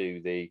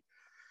into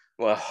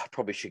well, I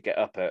probably should get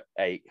up at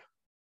 8.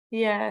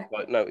 Yeah.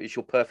 Like, no, it's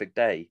your perfect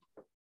day.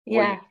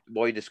 Yeah.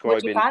 Why are you describing?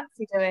 What do you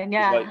fancy doing?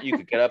 Yeah. Like, you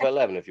could get up at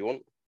 11 if you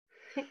want.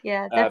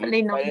 Yeah,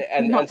 definitely not.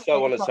 And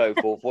so on and so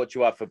forth. What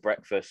you have for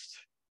breakfast.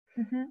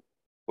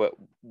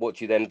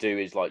 What you then do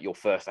is like your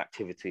first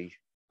activity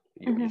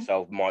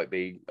yourself might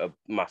be a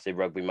massive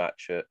rugby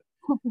match at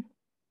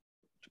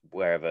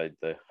wherever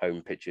the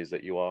home pitches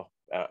that you are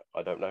at.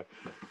 I don't know.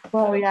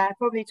 Well, yeah,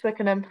 probably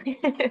Twickenham.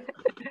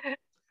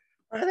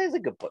 There's a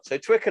good point. So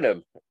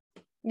Twickenham.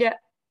 Yeah.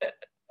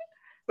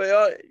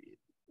 But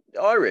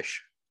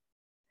Irish.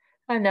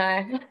 I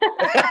know.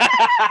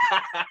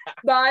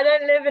 But I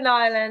don't live in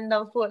Ireland,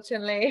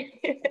 unfortunately.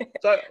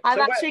 I'm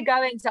actually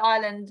going to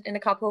Ireland in a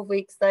couple of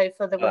weeks, though,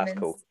 for the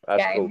women's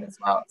game as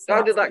well. So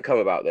how did that come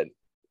about then?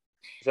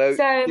 So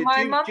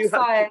my mum's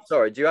side.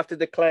 Sorry, do you have to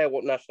declare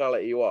what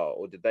nationality you are,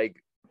 or did they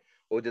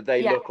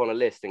look on a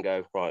list and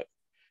go, right,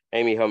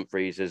 Amy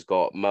Humphries has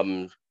got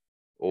mum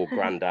or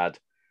granddad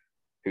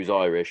who's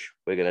Irish,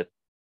 we're going to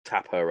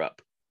tap her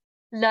up?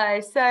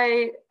 No,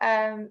 so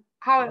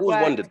how I've it always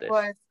worked wondered this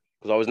was,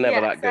 because I was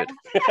never yeah, that good.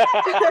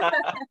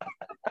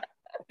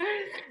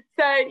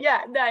 so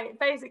yeah, no,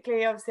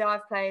 basically, obviously,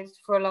 I've played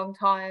for a long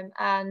time,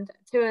 and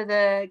two of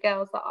the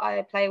girls that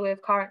I play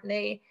with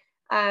currently,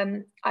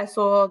 I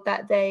saw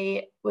that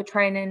they were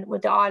training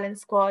with the Ireland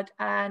squad,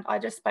 and I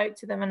just spoke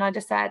to them and I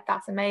just said,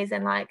 that's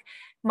amazing. Like,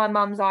 my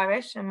mum's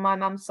Irish and my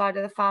mum's side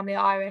of the family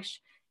are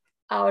Irish.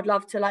 I would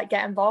love to like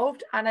get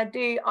involved. And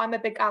I'm a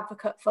big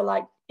advocate for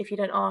like, if you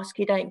don't ask,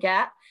 you don't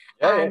get.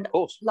 Yeah, And of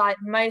course. like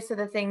most of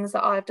the things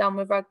that I've done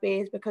with rugby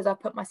is because I've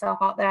put myself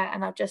out there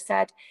and I've just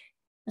said,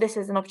 this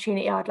is an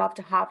opportunity I'd love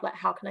to have. Like,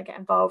 how can I get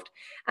involved?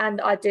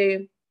 And I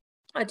do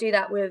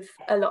that with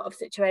a lot of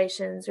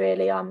situations,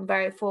 really. I'm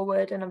very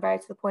forward and I'm very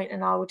to the point,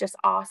 and I will just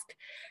ask.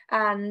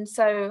 And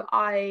so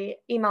I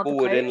emailed the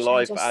Forward in coach and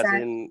life, just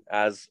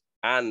said,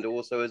 and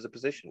also as a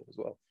position as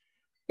well.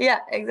 yeah,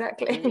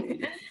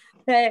 exactly.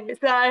 So I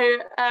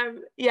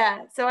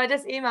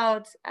just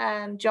emailed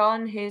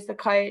John, who's the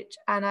coach,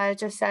 and I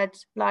just said,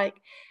 like,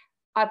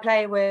 I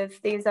play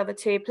with these other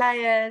two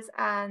players,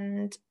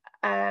 and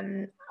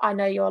I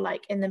know you're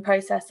like in the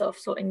process of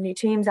sorting new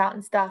teams out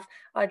and stuff.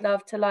 I'd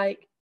love to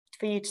like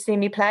for you to see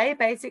me play,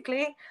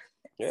 basically.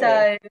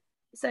 Yeah.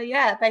 So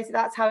yeah, basically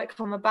that's how it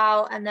come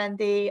about. And then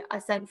I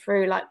sent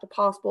through like the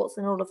passports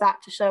and all of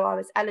that to show I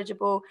was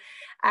eligible.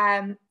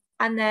 And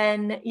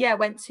then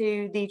went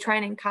to the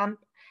training camp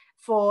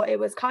it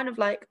was kind of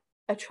like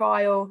a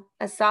trial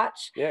as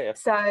such. Yeah.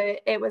 So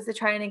it was the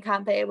training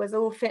camp, but it was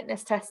all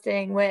fitness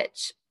testing,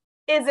 which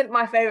isn't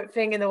my favorite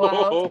thing in the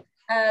world.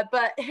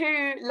 But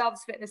who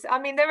loves fitness? I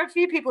mean, there are a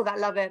few people that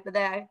love it, but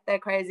they're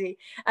crazy.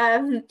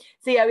 So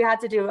yeah, we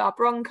had to do our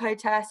Bronco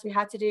test. We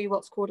had to do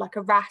what's called like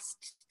a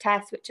RAST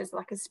test, which is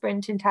like a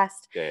sprinting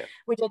test. Yeah.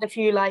 We did a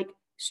few like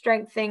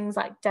strength things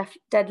like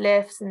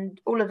deadlifts and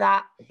all of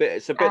that.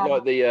 It's a bit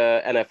like the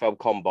NFL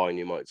combine,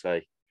 you might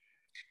say.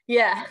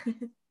 Yeah.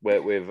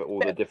 Where with all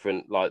the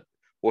different, like,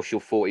 what's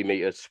your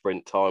 40-meter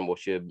sprint time?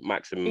 What's your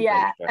maximum?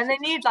 Yeah, and they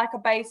need like a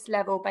base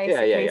level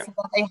basically, so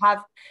that they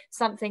have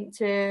something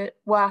to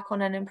work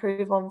on and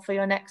improve on for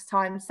your next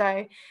time.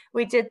 So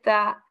we did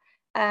that,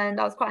 and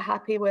I was quite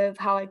happy with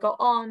how I got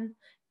on,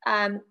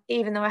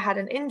 even though I had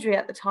an injury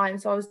at the time.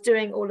 So I was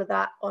doing all of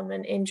that on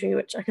an injury,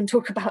 which I can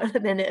talk about in a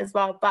minute as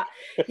well. But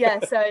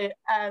yeah, so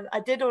I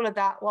did all of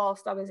that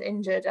whilst I was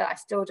injured, and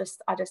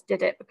I just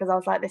did it because I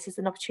was like, this is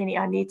an opportunity.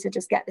 I need to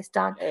just get this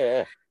done.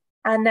 Yeah.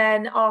 And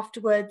then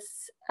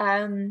afterwards,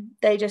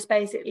 they just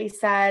basically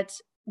said,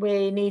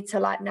 we need to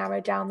like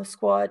narrow down the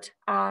squad,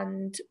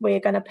 and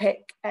we're going to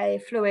pick a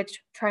fluid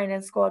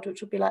training squad,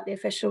 which will be like the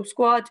official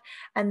squad.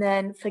 And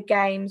then for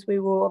games, we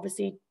will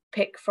obviously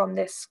pick from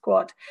this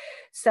squad.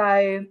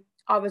 So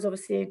I was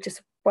obviously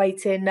just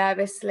waiting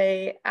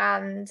nervously,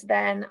 and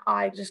then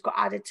I just got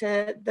added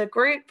to the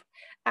group,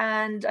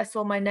 and I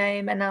saw my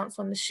name announced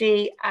on the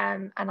sheet,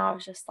 and I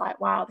was just like,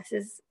 wow, this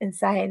is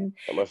insane.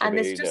 And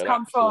this just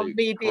come from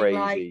me being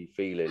like,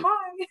 feeling.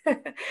 Hi.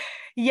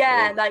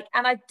 Yeah, like,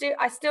 and I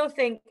still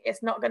think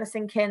it's not going to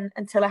sink in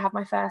until I have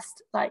my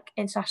first like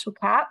international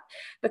cap,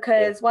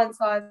 because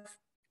once I've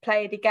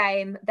played a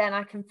game, then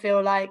I can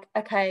feel like,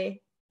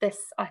 okay,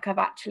 I've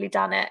actually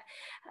done it.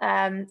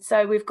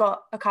 So we've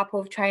got a couple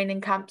of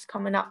training camps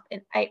coming up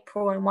in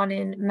April and one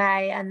in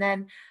May, and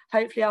then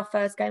hopefully our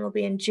first game will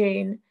be in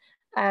June.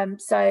 And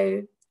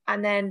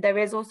then there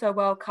is also a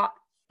World Cup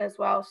as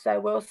well, so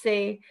we'll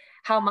see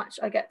how much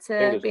I get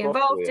to be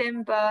involved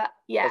in. But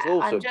yeah,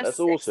 I'm just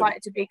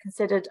excited to be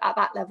considered at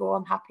that level.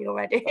 I'm happy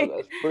already.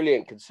 That's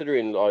brilliant,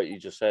 considering, like you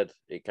just said,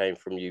 it came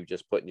from you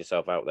just putting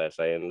yourself out there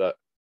saying, look,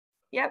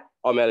 yep,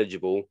 I'm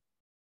eligible,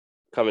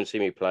 come and see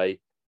me play.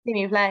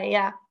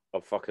 Yeah,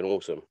 I'm fucking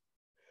awesome.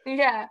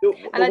 Yeah.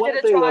 And the one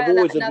thing I've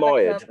always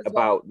admired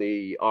about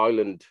the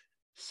Ireland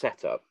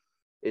setup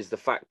is the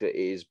fact that it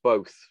is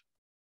both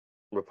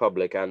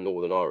Republic and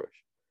Northern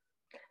Irish.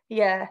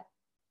 Yeah.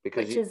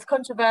 Because which is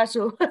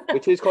controversial.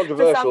 Which is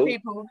controversial. For some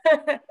people.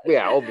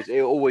 Yeah, obviously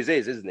it always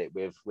is, isn't it?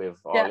 With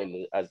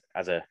Ireland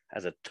as a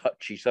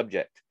touchy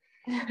subject.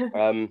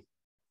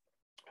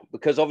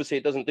 Because obviously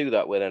it doesn't do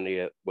that with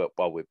any.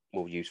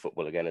 We'll use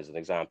football again as an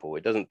example.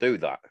 It doesn't do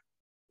that.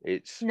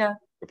 It's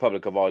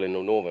Republic of Ireland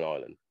or Northern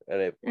Ireland,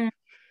 and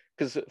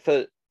because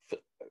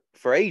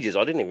for ages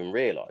I didn't even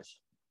realise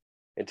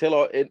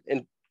until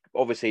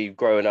obviously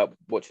growing up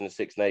watching the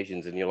Six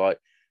Nations, and you're like,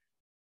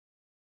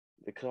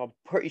 because I'm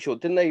pretty sure,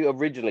 didn't they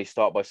originally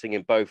start by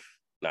singing both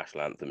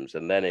national anthems,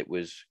 and then it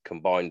was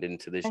combined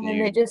into this and new?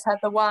 And they just had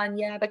the one,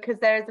 because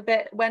there is a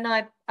bit when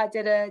I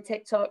did a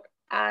TikTok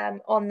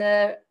on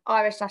the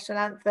Irish national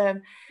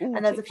anthem,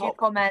 and there's a few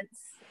comments.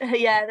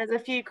 Yeah, there's a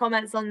few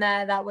comments on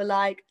there that were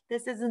like,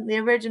 "This isn't the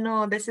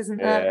original. This isn't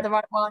the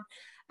right one."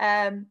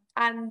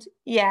 And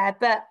yeah,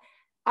 but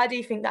I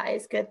do think that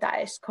is good that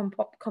it's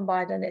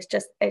combined, and it's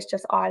just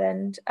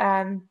Ireland.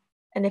 And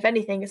if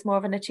anything, it's more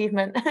of an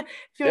achievement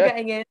if you're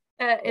getting in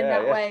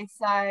that way.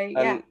 So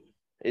yeah,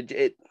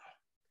 it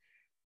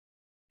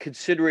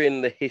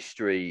considering the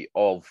history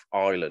of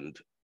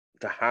Ireland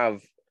to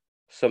have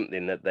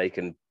something that they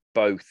can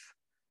both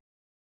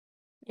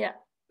Yeah.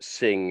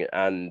 sing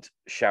and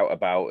shout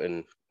about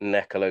and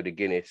neck a load of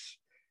Guinness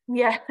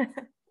Yeah.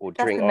 or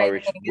That's drink the main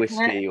Irish thing,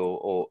 isn't it? whiskey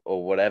or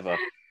whatever.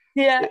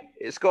 Yeah.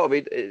 It's got to be.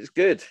 It's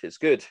good. It's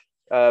good.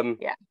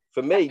 Yeah.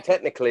 For me,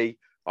 technically,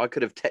 I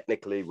could have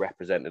technically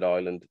represented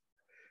Ireland.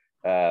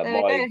 There we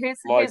go.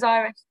 My Who's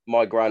Irish?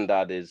 my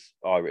granddad is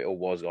Irish, or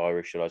was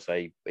Irish, should I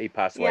say? He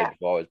passed away Yeah.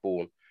 before I was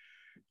born.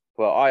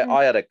 Well,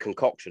 I had a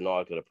concoction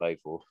I could have played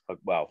for.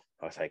 Well,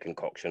 I say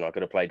concoction. I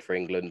could have played for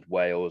England,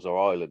 Wales, or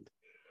Ireland.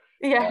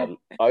 Yeah.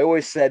 I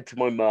always said to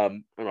my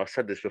mum, and I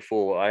said this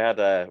before, I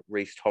had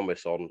Rhys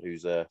Thomas on,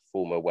 who's a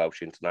former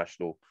Welsh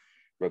international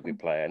rugby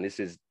player, and this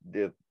is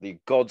the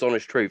God's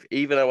honest truth.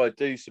 Even though I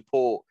do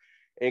support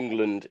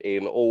England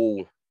in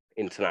all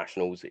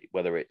internationals,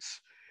 whether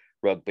it's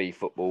rugby,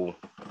 football,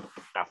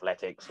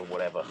 athletics, or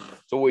whatever,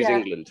 it's always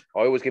England.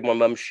 I always give my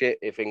mum shit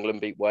if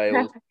England beat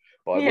Wales,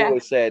 but I've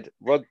always said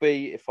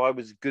rugby. If I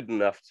was good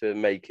enough to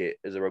make it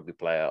as a rugby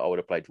player, I would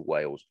have played for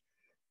Wales,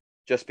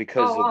 just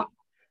because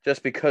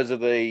of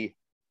the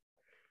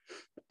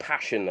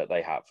passion that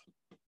they have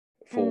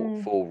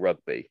for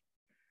rugby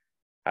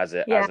as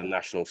a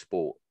national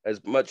sport.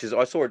 As much as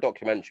I saw a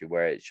documentary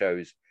where it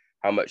shows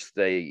how much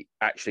they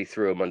actually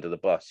threw them under the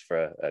bus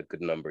for a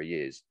good number of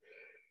years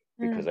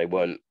because they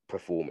weren't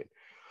performing.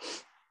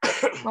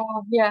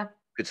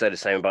 Could say the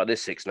same about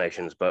this Six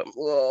Nations, but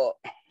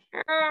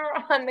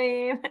I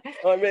mean,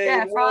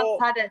 yeah, France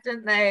had it,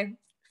 didn't they?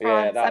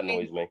 France, that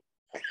annoys me.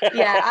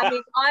 I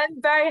mean, I'm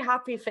very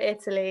happy for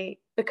Italy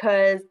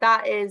because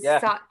that is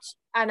such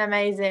an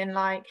amazing,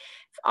 like,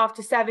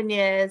 after 7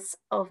 years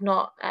of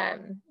not,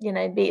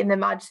 beating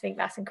them, I just think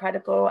that's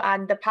incredible.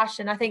 And the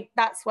passion, I think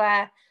that's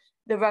where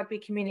the rugby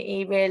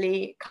community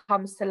really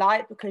comes to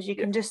light, because you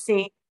can just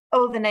see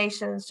all the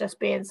nations just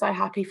being so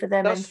happy for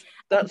them. That's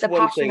the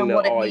one passion thing and that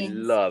what it I means.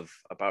 love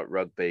about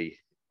rugby.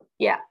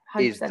 Yeah,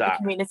 100%, is that the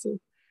community.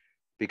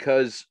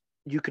 Because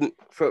you can,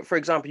 for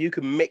example, you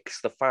can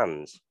mix the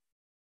fans.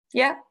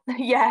 Yeah,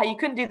 you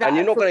couldn't do that. And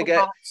you're not going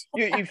to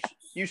get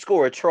you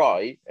score a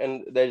try,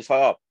 and they're just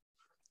like, "Oh,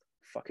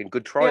 fucking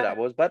good try that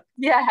was, bud."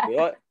 Yeah, you're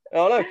like,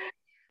 "Oh no,"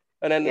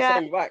 and then the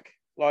same back.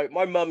 Like,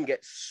 my mum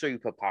gets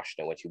super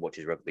passionate when she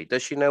watches rugby.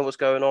 Does she know what's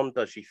going on?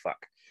 Does she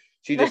fuck?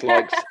 She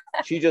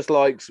just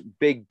likes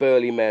big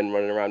burly men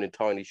running around in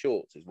tiny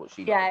shorts. Is what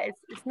she. Yeah,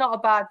 it's not a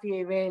bad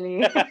view,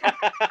 really.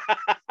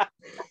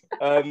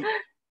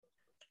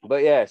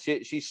 But yeah,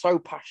 she's so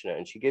passionate,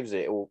 and she gives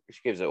it all.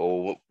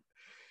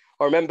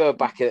 I remember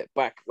back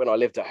when I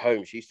lived at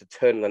home, she used to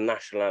turn the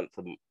national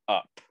anthem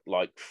up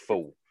like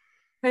full.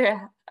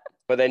 Yeah.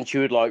 But then she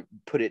would like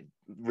put it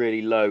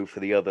really low for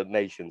the other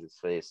nations.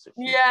 But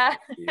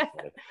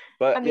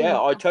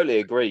I totally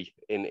agree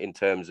in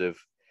terms of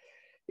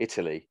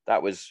Italy.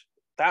 That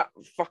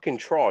fucking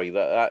try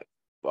that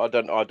I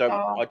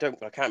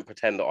can't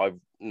pretend that I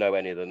know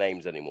any of the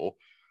names anymore.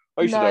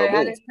 I used to know them all.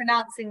 And it's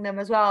pronouncing them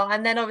as well.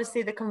 And then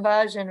obviously the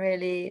conversion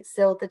really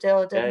sealed the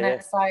deal, didn't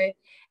it? So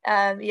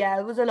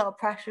it was a lot of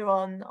pressure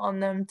on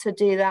them to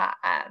do that.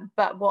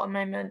 But what a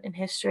moment in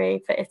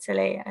history for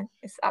Italy, and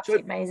it's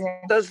absolutely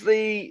amazing. Does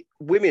the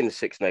women's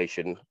Six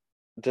Nations,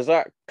 does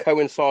that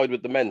coincide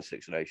with the men's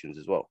Six Nations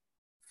as well?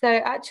 So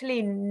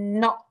actually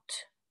not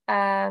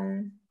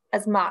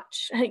as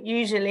much.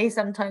 Usually,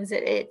 sometimes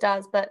it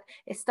does, but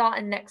it's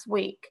starting next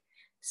week.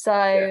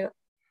 So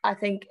I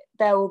think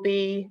there will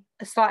be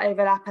a slight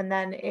overlap, and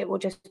then it will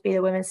just be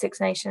the women's Six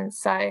Nations.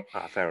 So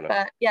fair enough.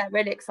 But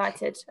really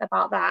excited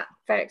about that.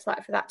 Very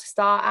excited for that to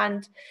start.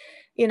 And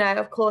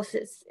of course,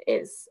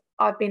 it's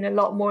I've been a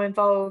lot more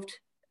involved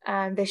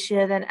this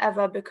year than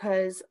ever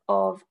because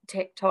of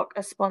TikTok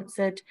has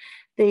sponsored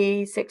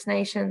the Six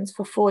Nations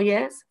for 4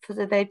 years.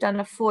 They've done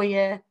a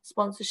 4-year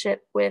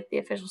sponsorship with the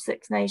official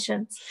Six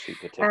Nations.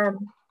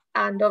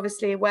 And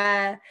obviously,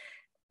 where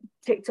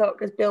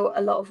TikTok has built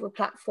a lot of a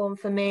platform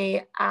for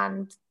me,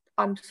 and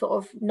I'm sort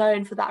of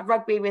known for that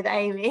rugby with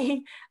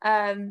Amy.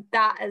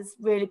 That has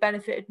really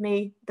benefited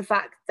me. The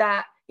fact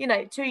that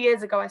 2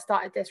 years ago I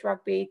started this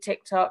rugby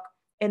TikTok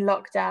in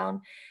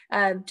lockdown,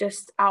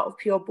 just out of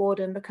pure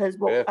boredom, because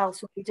what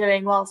else were we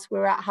doing whilst we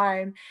were at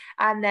home?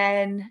 And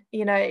then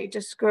it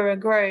just grew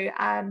and grew.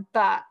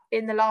 But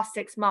in the last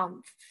 6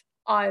 months,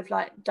 I've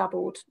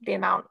doubled the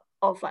amount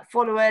of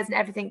followers and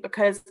everything,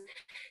 because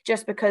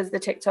the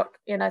TikTok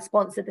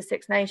sponsored the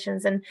Six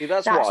Nations, and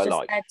that's what I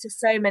like. Led to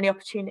so many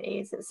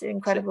opportunities. It's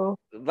incredible.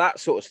 So that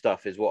sort of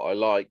stuff is what I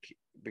like,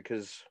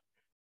 because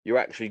you're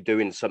actually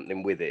doing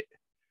something with it.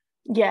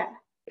 Yeah,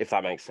 if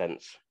that makes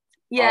sense.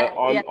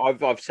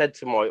 I've said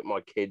to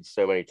my kids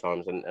so many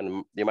times,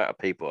 and the amount of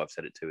people I've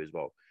said it to as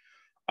well,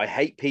 I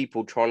hate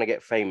people trying to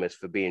get famous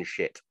for being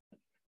shit.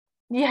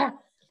 Yeah.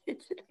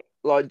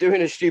 Like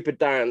doing a stupid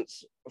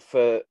dance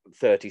for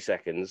 30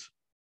 seconds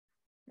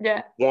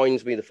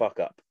winds me the fuck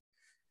up.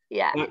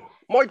 Yeah. Like,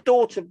 my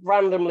daughter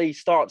randomly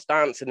starts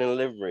dancing in the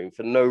living room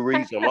for no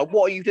reason. I'm like,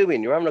 what are you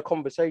doing? You're having a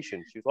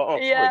conversation. She's like, oh,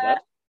 sorry, Dad.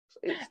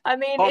 I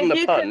mean, if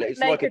you could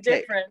make a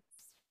difference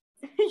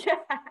Yeah,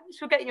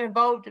 she'll get you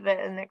involved with it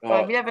the next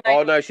time. You never know.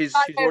 Oh no, she's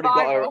Might go already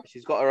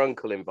viral. got her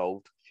uncle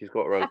involved. She's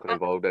got her uncle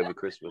involved over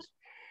Christmas,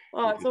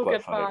 Oh, which it's is all quite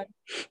good funny. fun.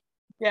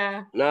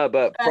 Yeah. No,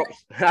 but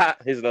props.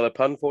 Here's another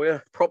pun for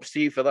you. Props to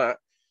you for that.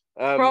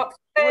 Props.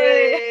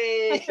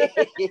 Whee!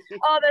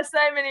 Oh, there's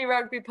so many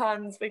rugby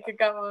puns we could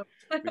go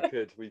on.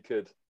 We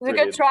could. It's a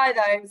good try,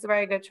 though. It's a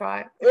very good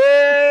try.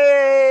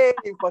 Hey!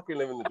 Fucking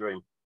living the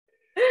dream.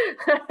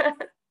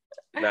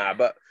 Nah,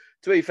 but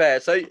to be fair,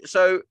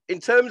 so in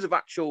terms of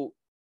actual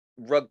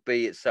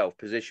rugby itself,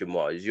 position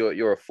wise,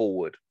 you're a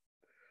forward.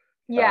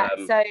 Yeah,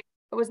 so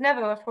I was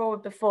never a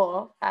forward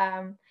before.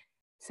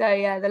 So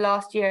yeah, the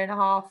last year and a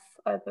half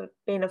I've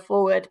been a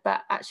forward,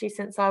 but actually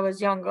since I was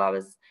younger, I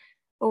was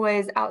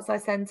always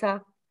outside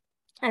centre,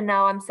 and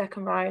now I'm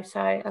second row. So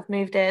I've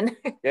moved in.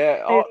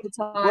 Yeah, over the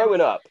time.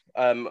 growing up,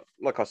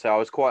 like I say, I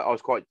was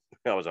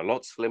a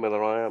lot slimmer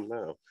than I am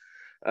now.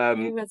 I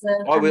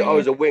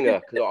was a winger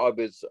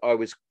because I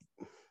was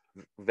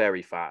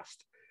very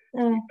fast,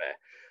 to be fair.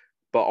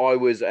 But I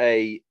was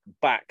a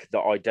back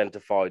that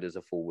identified as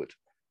a forward.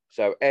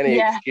 So any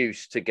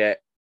excuse to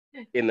get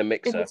in the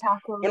mixer. In the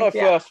tackle,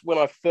 when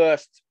I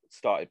first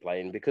started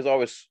playing, because I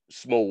was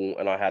small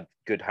and I had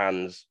good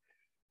hands,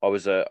 I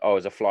was a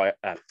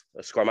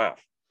scrum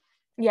half.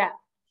 Yeah.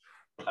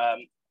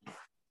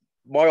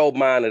 My old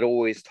man had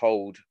always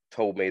told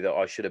me that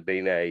I should have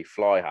been a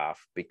fly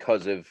half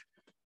because of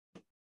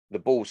the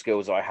ball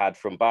skills I had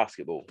from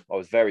basketball. I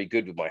was very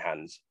good with my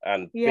hands,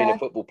 and being a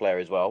football player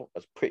as well, I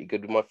was pretty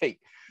good with my feet.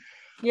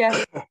 Yeah.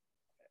 So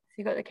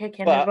you got the kick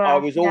in but as well. I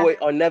was always,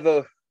 I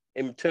never,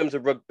 in terms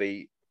of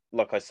rugby,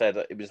 like I said,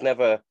 it was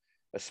never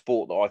a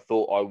sport that I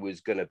thought I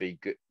was going to be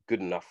good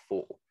enough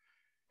for.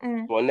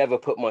 So I never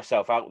put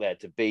myself out there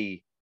to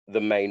be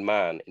the main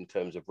man in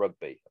terms of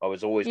rugby. I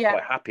was always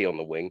quite happy on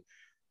the wing.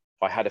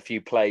 I had a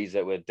few plays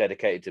that were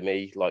dedicated to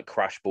me, like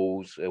crash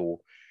balls, or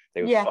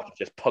they would fucking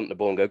just punt the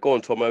ball and go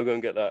on, Tomo, go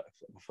and get that.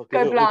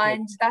 Go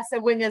blind. That's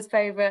a winger's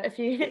favourite. If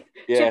you chip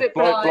it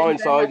blind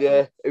side,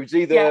 it was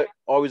either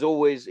I was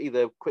always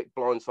either quick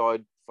blind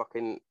side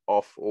fucking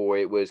off, or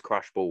it was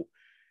crash ball,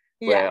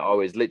 where I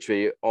was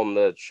literally on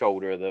the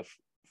shoulder of the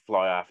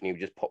fly half, and he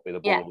would just pop me the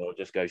ball, and I'll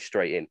just go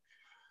straight in.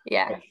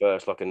 Yeah. At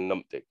first, like a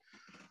numpty.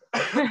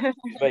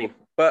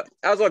 But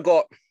as I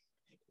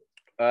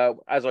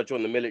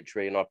joined the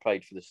military and I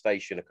played for the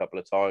station a couple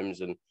of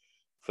times and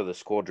for the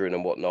squadron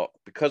and whatnot,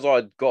 because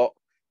I'd got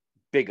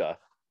bigger,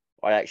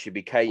 I actually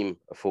became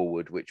a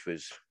forward, which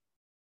was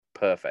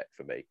perfect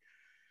for me.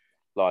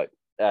 But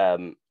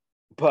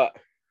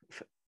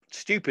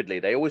stupidly,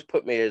 they always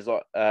put me as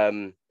like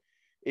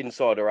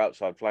inside or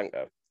outside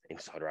flanker.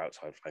 Inside or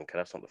outside flanker,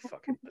 that's not the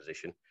fucking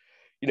position.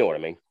 You know what I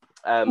mean?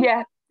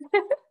 Yeah.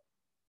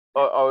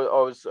 I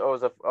was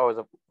a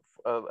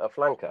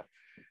flanker,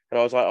 and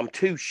I was like, I'm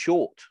too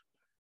short.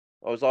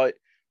 I was like,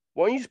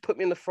 why don't you just put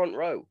me in the front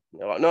row?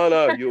 And they're like,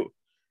 no,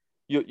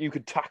 you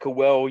could tackle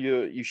well.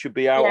 You should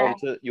be out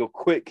onto. You're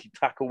quick. You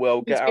tackle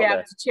well. Get out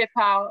there. To chip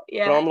out.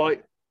 Yeah. And I'm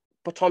like,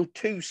 but I'm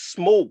too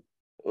small.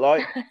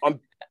 Like I'm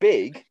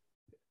big.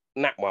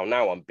 Now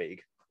I'm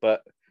big,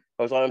 but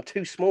I was like, I'm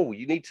too small.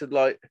 You need to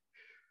like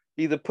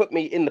either put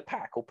me in the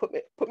pack or put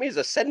me as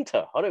a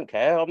centre. I don't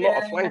care. I'm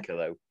not a flanker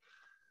though.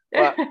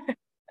 But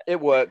it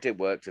worked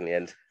in the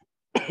end.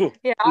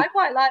 Yeah, I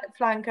quite like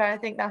flanker. I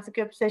think that's a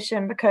good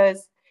position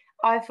because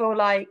I feel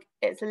like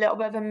it's a little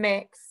bit of a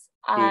mix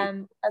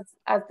as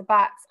the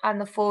backs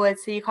and the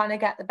forwards. So you kind of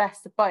get the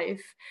best of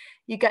both.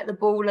 You get the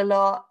ball a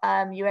lot.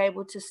 You're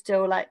able to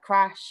still like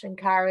crash and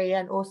carry,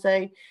 and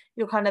also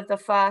you're kind of the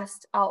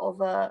first out of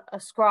a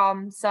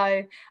scrum.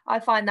 So I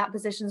find that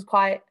position's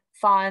quite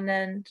fun,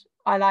 and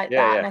I like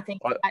that. And I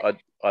think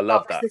I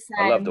love that.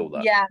 I loved all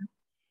that. Yeah.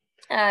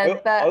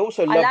 But I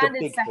also loved landed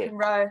a big second hit.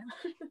 row.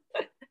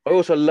 I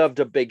also loved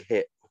a big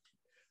hit.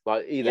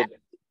 Like either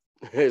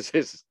this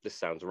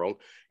sounds wrong.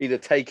 Either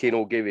taking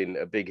or giving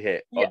a big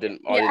hit. I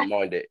didn't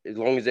mind it. As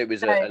long as it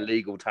was a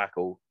legal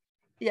tackle.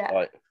 Yeah.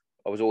 Like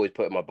I was always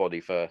putting my body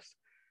first.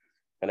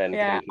 And then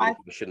I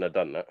shouldn't have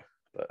done that.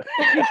 But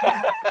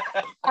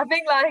I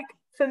think like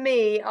for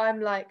me,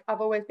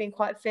 I've always been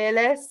quite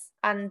fearless,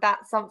 and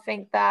that's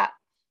something that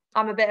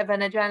I'm a bit of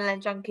an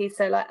adrenaline junkie.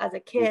 So like as a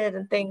kid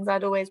and things,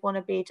 I'd always want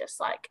to be just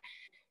like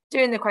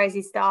doing the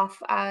crazy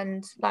stuff,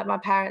 and like my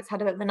parents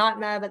had a bit of a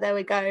nightmare, but there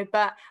we go.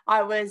 But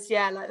I was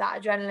like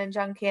that adrenaline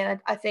junkie, and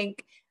I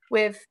think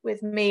with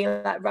me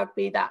like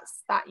rugby, that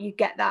you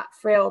get that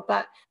thrill,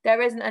 but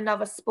there isn't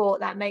another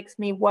sport that makes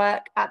me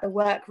work at the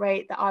work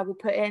rate that I will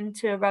put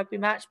into a rugby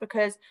match,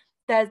 because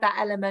there's that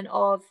element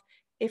of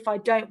if I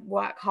don't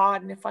work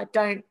hard and if I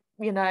don't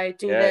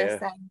do this,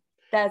 then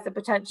there's the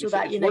potential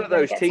that it's one of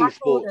those team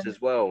sports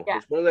as well.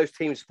 It's one of those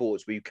team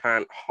sports where you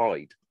can't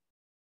hide.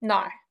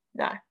 No.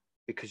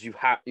 Because you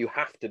have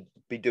to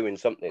be doing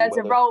something. There's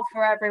a role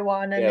for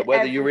everyone, and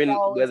whether you're in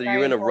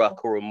a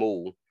ruck or a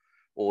maul,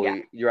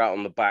 or you're out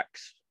on the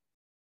backs.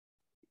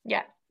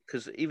 Yeah,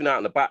 because even out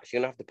in the backs,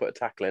 you're going to have to put a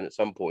tackle in at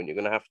some point. You're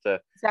going to have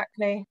to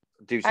exactly.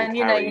 do some And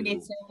carries. you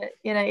need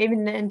to,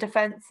 even in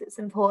defence, it's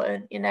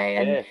important, and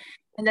Yeah.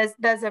 and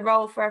there's a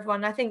role for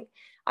everyone. I think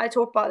I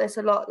talk about this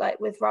a lot, like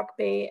with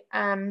rugby.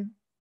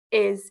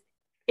 Is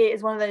it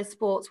is one of those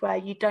sports where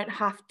you don't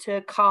have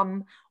to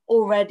come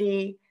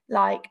already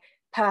like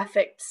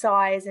perfect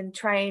size and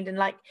trained and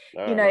like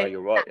No,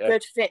 you're right. that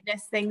good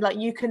fitness thing. Like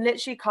you can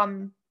literally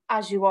come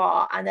as you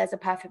are, and there's a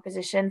perfect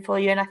position for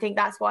you. And I think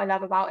that's what I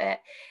love about it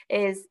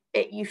is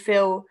you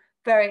feel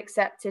very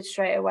accepted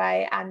straight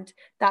away, and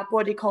that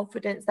body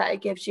confidence that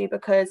it gives you,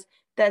 because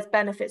there's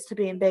benefits to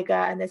being bigger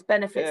and there's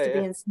benefits to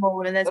being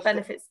small and there's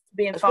benefits to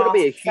being that's fast. Got to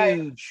be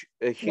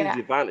a huge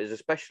advantage,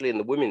 especially in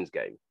the women's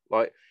game.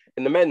 Like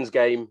in the men's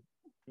game,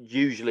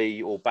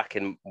 usually, or back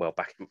in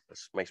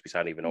this makes me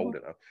sound even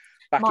older now.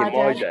 Back in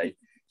my day,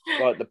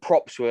 like the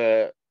props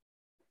were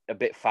a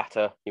bit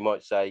fatter, you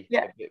might say,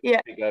 a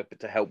bit bigger, but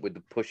to help with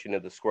the pushing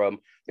of the scrum.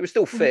 It was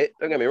still fit,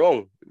 don't get me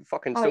wrong.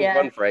 Fucking still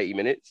run for 80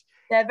 minutes.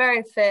 They're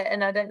very fit,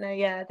 and I don't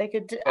know, they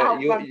could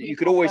outrun you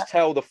could always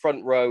tell the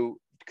front row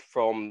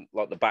from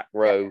like the back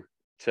row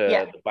to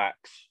the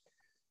backs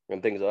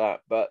and things like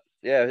that. But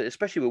yeah,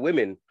 especially with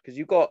women, because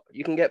you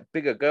can get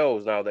bigger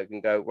girls now that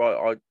can go,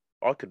 right,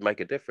 I could make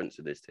a difference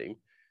to this team.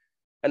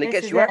 And it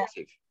gets you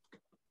active.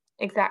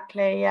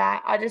 Exactly, yeah.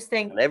 I just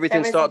think and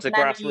everything starts at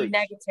grassroots.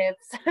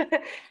 Negatives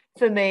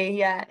for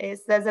me,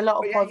 there's a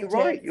lot of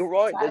positives. You're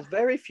right. There's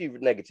very few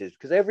negatives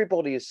because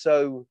everybody is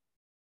so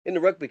in the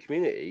rugby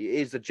community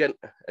is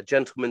a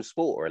gentleman's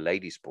sport or a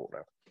lady sport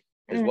now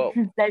as well.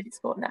 Lady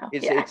sport now.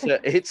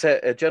 It's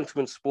a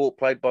gentleman's sport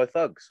played by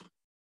thugs.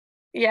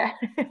 Yeah,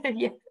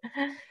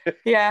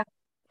 yeah.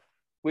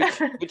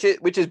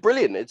 Which is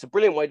brilliant. It's a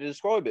brilliant way to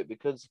describe it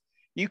because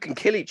you can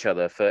kill each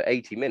other for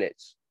 80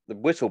 minutes. The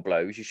whistle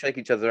blows, you shake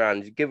each other's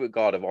hands, you give it a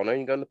guard of honor,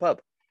 and you go in the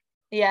pub.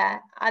 Yeah,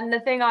 and the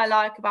thing I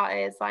like about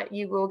it is like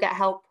you will get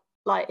help.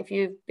 Like if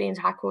you've been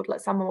tackled,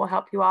 like someone will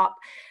help you up.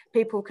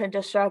 People can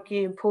just shrug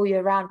you and pull you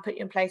around, put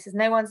you in places.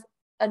 No one's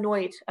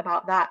annoyed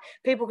about that.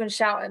 People can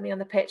shout at me on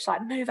the pitch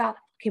like, move out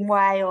the fucking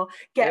way or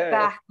get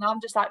back. And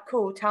I'm just like,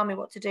 cool, tell me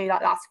what to do.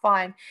 Like that's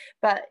fine.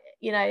 But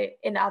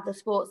in other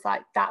sports,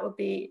 like that would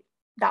be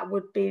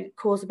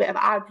cause a bit of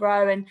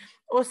aggro. And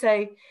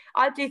also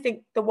I do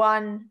think the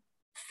one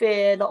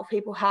fear a lot of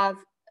people have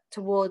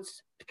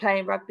towards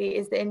playing rugby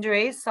is the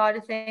injuries side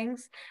of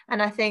things,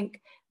 and I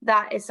think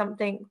that is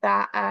something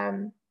that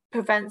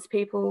prevents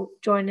people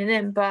joining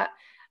in. But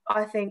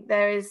I think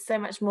there is so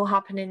much more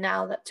happening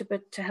now that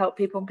to help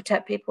people and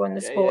protect people in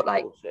the sport.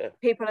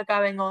 People are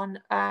going on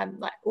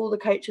like all the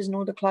coaches and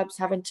all the clubs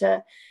having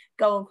to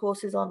go on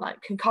courses on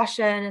like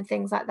concussion and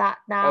things like that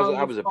now.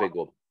 That was a big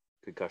one,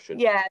 concussion.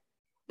 Yeah,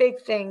 big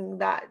thing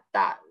that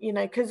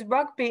because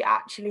rugby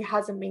actually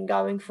hasn't been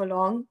going for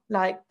long,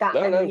 like that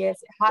many years.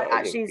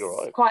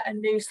 It's quite a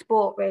new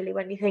sport really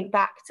when you think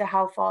back to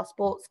how far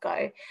sports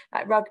go.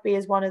 Like rugby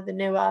is one of the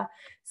newer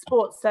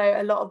sports, so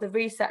a lot of the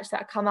research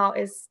that come out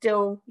is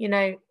still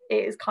it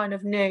is kind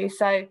of new.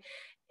 So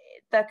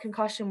the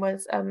concussion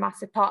was a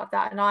massive part of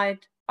that, and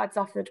I'd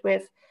suffered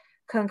with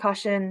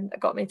concussion that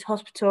got me to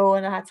hospital,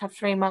 and I had to have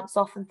 3 months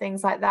off and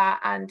things like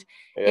that. And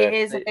it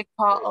is a big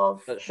part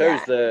of that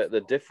shows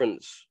the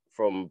difference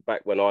from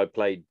back when I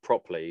played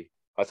properly.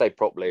 I say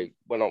properly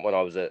when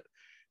I was at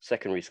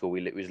secondary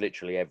school. It was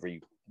literally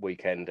every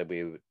weekend,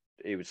 and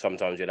it was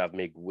sometimes you'd have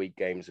midweek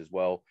games as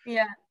well.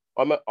 Yeah,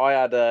 I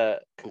had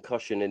a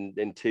concussion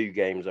in 2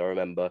 games, I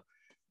remember,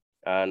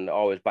 and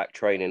I was back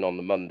training on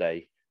the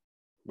Monday,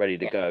 ready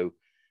to go.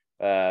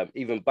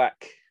 Even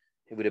back,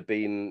 it would have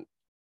been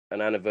an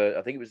anniversary.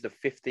 I think it was the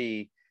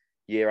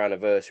 50-year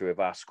anniversary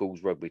of our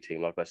school's rugby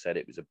team. Like I said,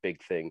 it was a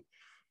big thing.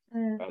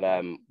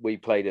 And we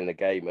played in the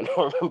game, and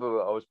I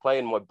remember I was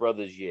playing my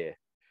brother's year.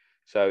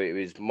 So it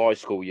was my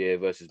school year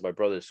versus my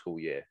brother's school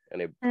year.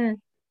 And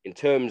in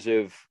terms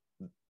of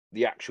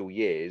the actual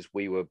years,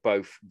 we were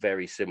both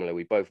very similar.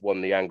 We both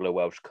won the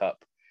Anglo-Welsh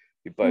Cup.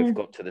 We both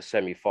got to the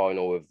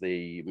semi-final of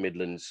the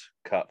Midlands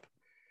Cup,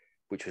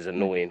 which was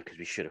annoying because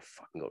we should have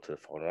fucking got to the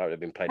final. I would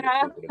have been playing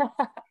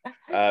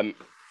it.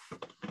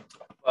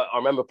 But I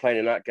remember playing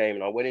in that game,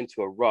 and I went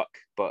into a ruck,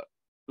 but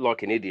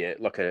like an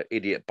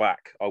idiot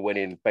back, I went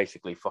in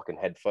basically fucking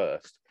head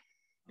first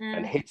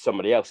and hit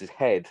somebody else's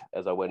head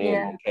as I went in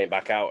and came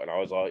back out, and I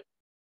was like,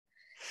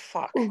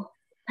 fuck.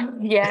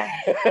 Yeah.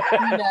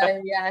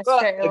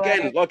 But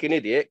again, like an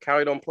idiot,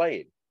 carried on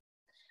playing.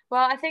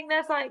 Well, I think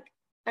there's like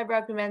a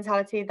rugby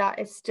mentality that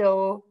is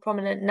still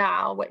prominent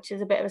now, which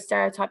is a bit of a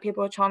stereotype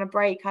people are trying to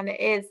break, and it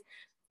is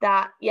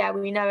that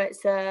we know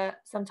it's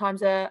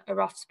sometimes a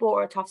rough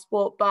sport or a tough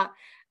sport, but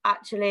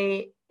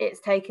actually it's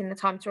taking the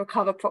time to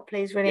recover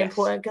properly is really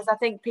important, because I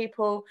think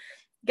people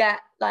get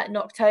like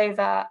knocked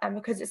over, and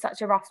because it's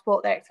such a rough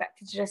sport they're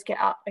expected to just get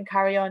up and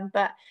carry on.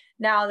 But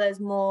now there's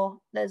more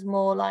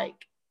like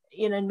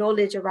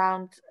knowledge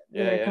around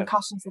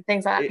concussions and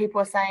things like that.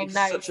 People are saying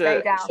no,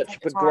 stay down. Such a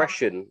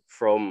progression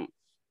from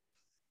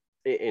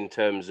in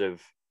terms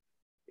of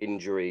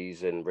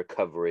injuries and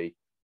recovery,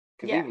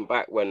 because even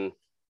back when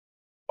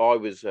I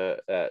was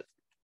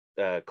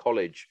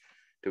college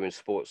doing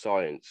sports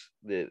science,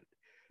 the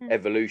Mm.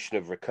 evolution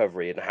of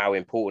recovery and how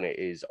important it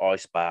is,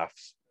 ice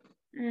baths,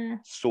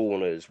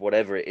 saunas,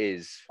 whatever it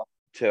is,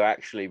 to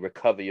actually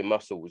recover your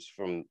muscles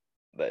from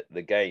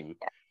the game.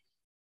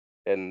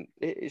 And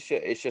it's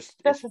just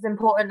as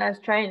important as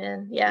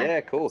training. Yeah. Yeah,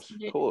 of course.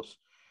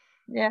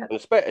 Yeah.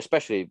 And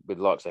especially with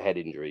likes of head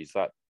injuries,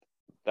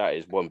 that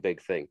is one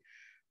big thing.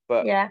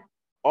 But yeah,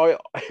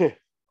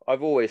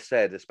 I've always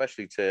said,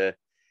 especially to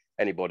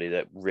anybody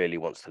that really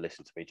wants to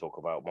listen to me talk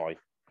about my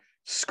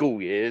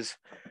school years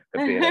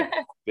of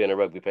being a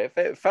rugby player,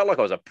 it felt like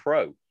I was a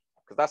pro,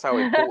 because that's how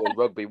important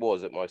rugby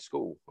was at my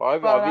school.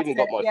 I've even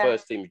got my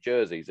first team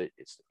jerseys.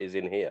 It's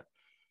in here.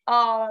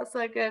 Oh, that's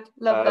so good.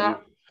 Love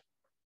that.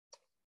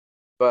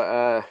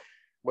 But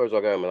where was I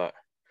going with that?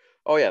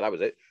 Oh yeah, that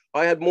was it.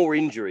 I had more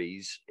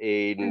injuries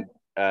in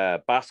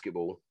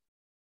basketball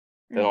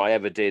than I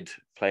ever did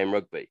playing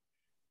rugby.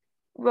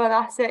 Well,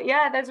 that's it.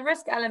 Yeah, there's a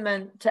risk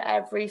element to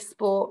every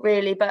sport,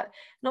 really, but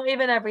not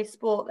even every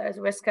sport. There's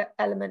a risk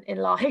element in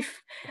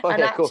life.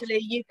 And actually,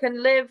 you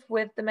can live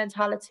with the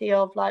mentality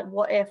of like,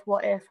 what if?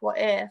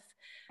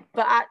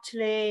 But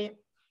actually,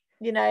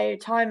 you know,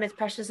 time is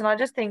precious. And I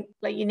just think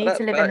like you need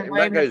to live in the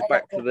moment. That goes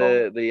back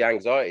to the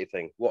anxiety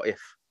thing. What if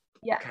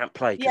I can't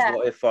play? Because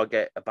what if I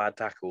get a bad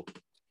tackle?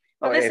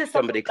 Well, what if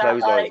somebody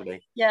clotheslines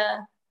me? Yeah.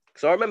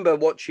 So I remember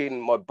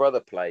watching my brother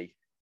play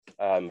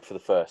for the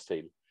first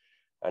team.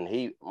 And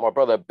my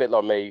brother, a bit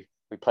like me,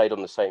 we played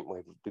on the same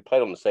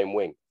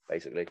wing,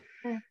 basically.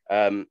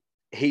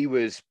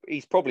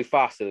 He's probably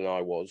faster than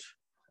I was.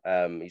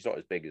 He's not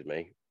as big as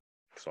me,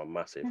 because I'm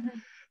massive.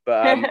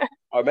 But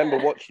I remember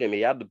watching him. He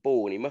had the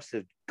ball, and he must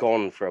have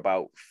gone for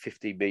about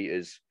 50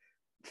 meters,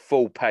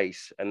 full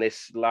pace. And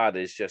this lad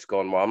has just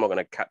gone, well, I'm not going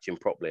to catch him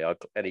properly.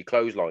 And he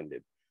clotheslined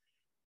him.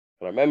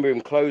 And I remember him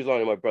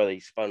clotheslining my brother.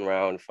 He spun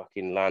around,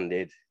 fucking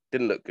landed.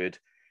 Didn't look good.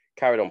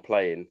 Carried on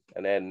playing,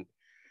 and then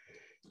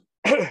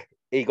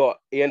he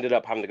ended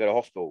up having to go to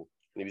hospital,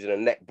 and he was in a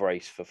neck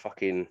brace for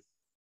fucking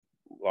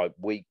like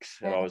weeks.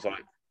 And I was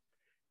like,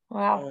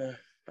 wow,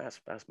 that's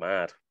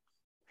mad.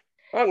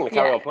 I'm going to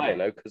carry on playing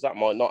though, because that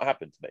might not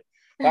happen to me.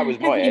 That was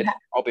my head.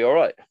 I'll be all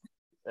right.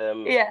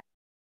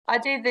 I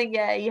do think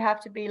you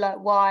have to be like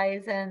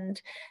wise,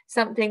 and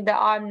something that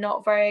I'm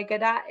not very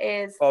good at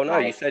is. Oh no,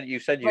 you said you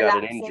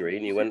had an injury,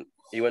 and you went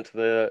to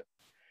the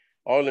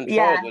island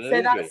trials with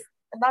an injury.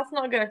 That's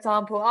not a good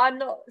example. I'm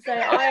not. So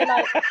I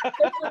like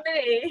for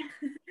me.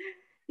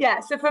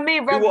 So for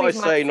me, rugby's do what I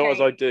say, not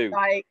as I do.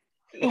 Like,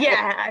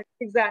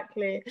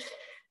 exactly.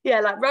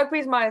 Like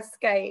rugby's my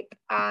escape,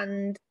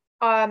 and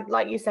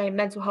like you say,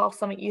 mental health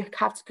something you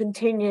have to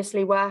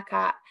continuously work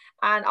at.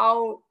 And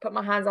I'll put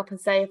my hands up and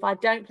say, if I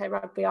don't play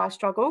rugby, I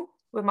struggle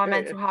with my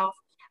mental health.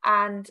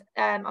 And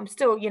I'm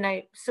still,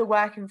 still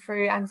working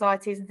through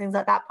anxieties and things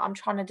like that. But I'm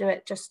trying to do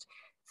it just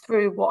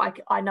through what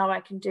I know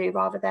I can do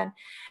rather than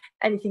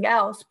anything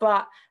else.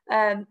 But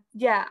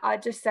I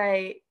just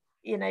say,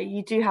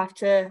 you do have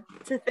to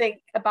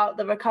think about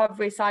the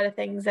recovery side of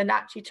things and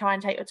actually try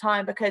and take your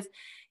time, because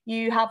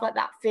you have like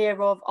that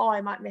fear of, I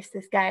might miss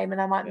this game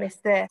and I might miss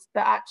this,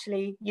 but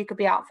actually you could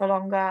be out for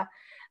longer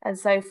and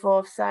so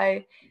forth.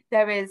 So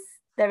there is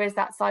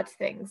that side of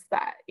things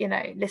that,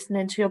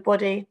 listening to your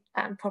body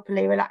and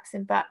properly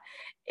relaxing. But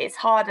it's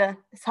hard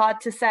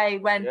to say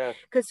when,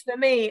 because for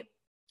me,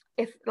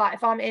 if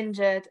I'm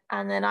injured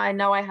and then I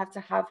know I have to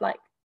have like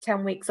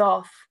 10 weeks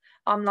off,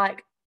 I'm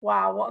like,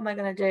 wow, what am I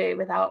going to do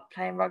without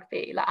playing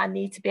rugby? Like, I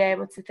need to be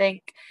able to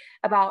think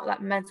about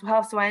like mental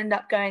health. So I end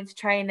up going to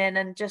training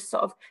and just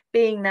sort of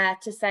being there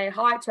to say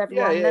hi to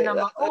everyone. And then I'm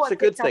like, oh, I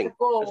picked up a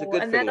ball. That's a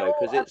good and thing, then, though,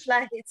 because it's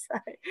played.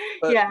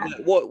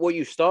 So, what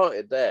you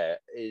started there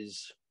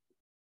is,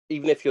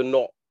 even if you're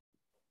not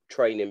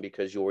training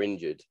because you're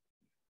injured,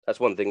 that's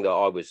one thing that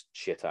I was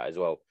shit at as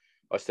well.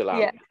 I still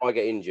am. If I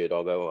get injured,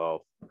 I'll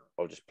go,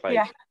 I'll just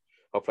play.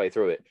 I'll play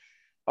through it.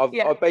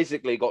 I've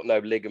basically got no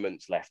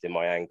ligaments left in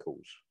my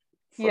ankles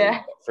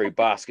through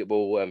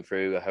basketball and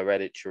through a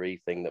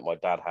hereditary thing that my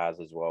dad has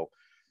as well.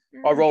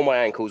 I roll my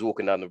ankles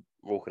walking down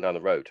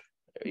the road,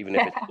 even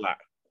if it's flat.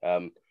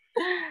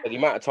 The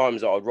amount of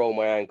times that I roll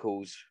my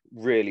ankles,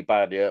 really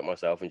badly hurt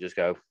myself, and just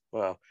go,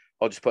 well,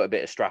 I'll just put a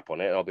bit of strap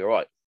on it and I'll be all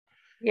right.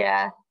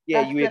 Yeah,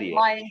 you idiot.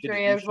 My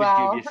injury you should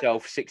give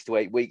yourself 6 to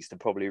 8 weeks to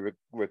probably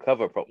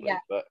recover properly.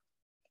 But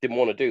didn't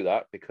want to do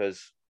that,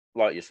 because,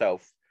 like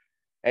yourself,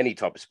 any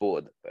type of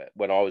sport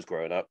when I was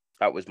growing up,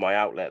 that was my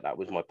outlet, that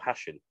was my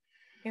passion.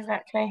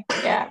 Exactly.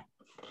 Yeah.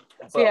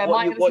 But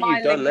what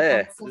you've done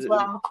there as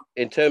well,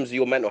 in terms of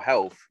your mental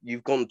health,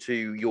 you've gone to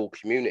your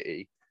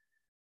community,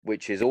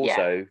 which is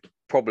also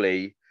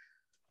probably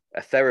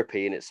a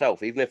therapy in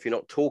itself. Even if you're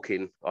not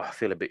talking, I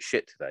feel a bit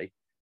shit today,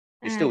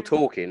 you're still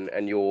talking,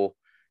 and you're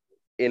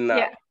in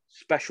that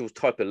special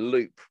type of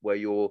loop where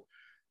you're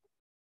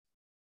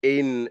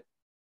in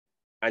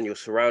and you're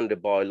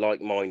surrounded by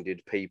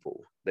like-minded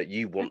people that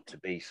you want to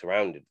be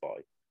surrounded by.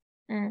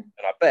 And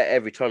I bet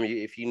every time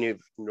if you're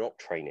not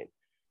training,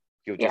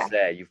 you're just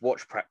there, you've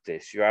watched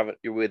practice, you're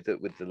with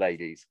the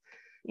ladies,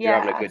 You're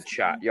having a good absolutely.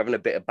 chat. You're having a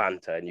bit of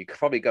banter, and you could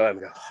probably go home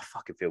and go, oh, I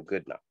fucking feel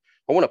good now.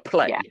 I want to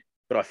play, Yeah.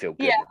 but I feel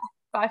good Yeah. now.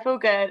 But I feel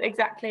good,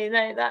 exactly.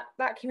 No,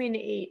 that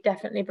community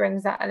definitely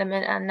brings that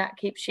element, and that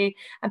keeps you.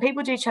 And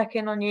people do check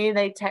in on you.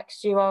 They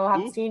text you, "Oh, I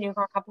haven't seen you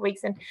for a couple of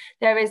weeks," and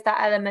there is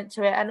that element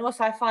to it. And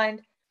also, I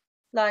find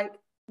like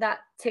that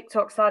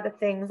TikTok side of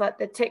things, like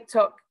the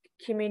TikTok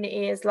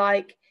community is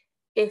like,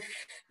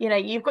 if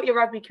you've got your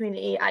rugby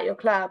community at your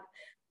club,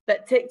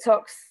 but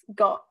TikTok's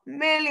got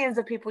millions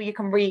of people you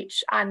can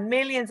reach and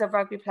millions of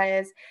rugby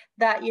players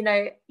that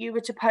you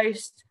were to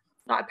post.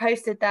 I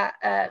posted that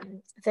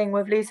thing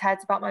with Loose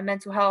Heads about my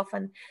mental health,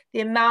 and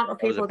the amount of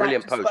That was a people that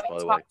brilliant just post, got by in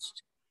the way. touch.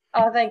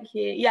 Oh, thank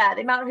you. Yeah,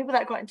 the amount of people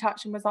that got in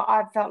touch and was like,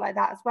 I've felt like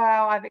that as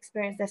well. I've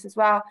experienced this as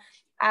well.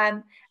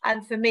 And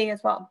for me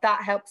as well,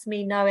 that helps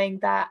me knowing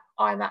that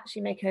I'm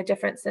actually making a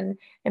difference, and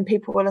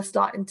people are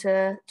starting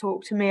to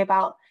talk to me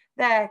about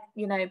their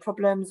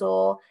problems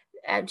or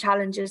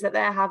challenges that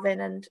they're having.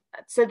 And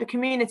so the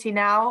community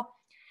now,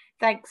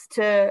 thanks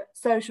to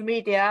social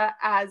media,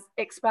 has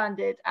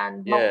expanded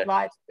and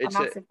multiplied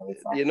massively.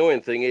 So. The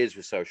annoying thing is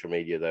with social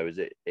media, though, is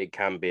it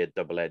can be a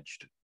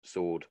double-edged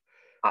sword,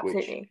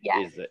 Absolutely, which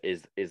yeah.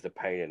 is the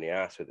pain in the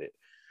ass with it.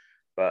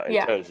 But in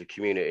Yeah. terms of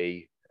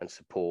community and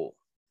support,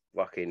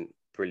 fucking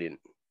brilliant.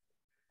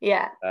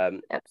 Yeah,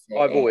 absolutely.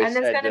 I've always and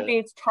there's said going to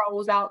be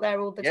trolls out there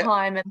all the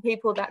time, and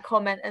people that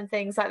comment and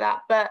things like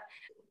that. But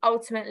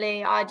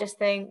ultimately, I just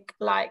think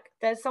like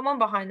there's someone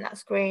behind that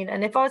screen,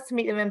 and if I was to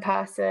meet them in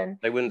person,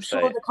 they wouldn't I'm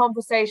sure say it. the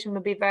conversation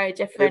would be very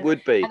different. It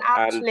would be, and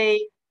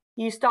actually,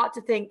 you start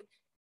to think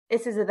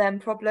this is a them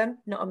problem,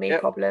 not a me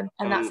problem,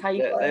 and that's how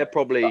you. They're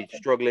probably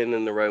struggling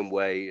in their own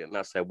way, and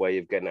that's their way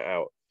of getting it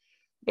out.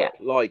 But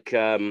like,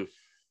 I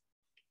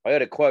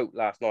heard a quote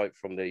last night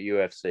from the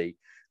UFC.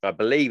 I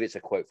believe it's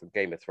a quote from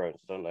Game of Thrones.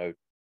 I don't know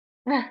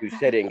who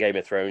said it in Game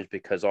of Thrones,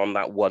 because I'm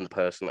that one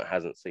person that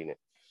hasn't seen it.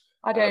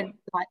 I don't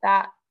like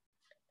that.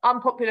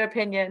 Unpopular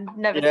opinion.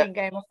 Never seen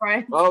Game of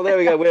Thrones. Oh, there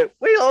we go.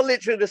 We are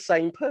literally the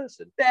same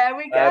person. There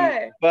we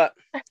go. But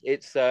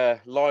it's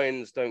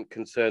lions don't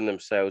concern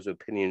themselves with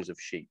opinions of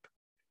sheep.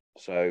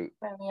 So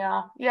there we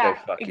are. Yeah,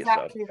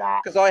 exactly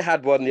that. Because I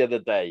had one the other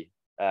day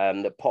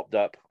that popped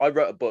up. I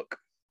wrote a book,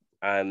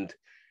 and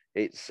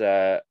it's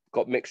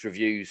got mixed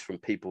reviews from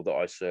people that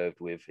I served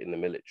with in the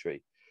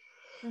military.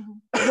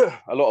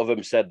 A lot of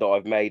them said that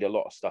I've made a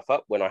lot of stuff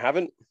up when I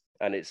haven't,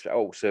 and it's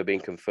also been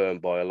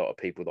confirmed by a lot of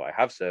people that I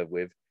have served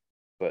with.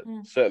 But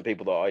certain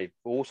people that I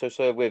also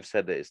served with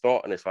said that it's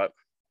not, and it's like,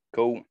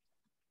 cool,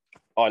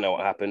 I know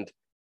what happened.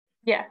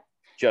 Yeah.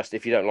 Just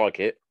if you don't like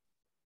it,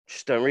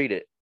 just don't read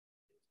it.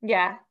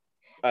 Yeah.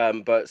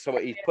 But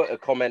he's put a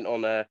comment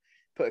on the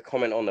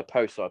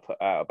post I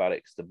put out about it,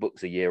 because the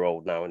book's a year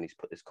old now, and he's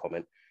put this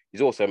comment.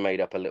 He's also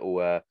made up a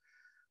little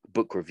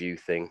book review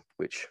thing,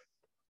 which,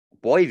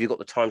 why have you got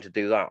the time to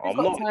do that? I'm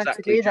not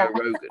exactly Joe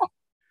Rogan.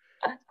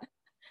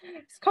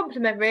 It's a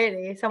compliment,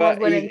 really. Someone's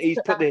willing to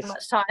put that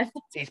much time.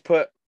 He's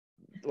put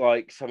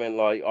like something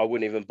like, I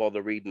wouldn't even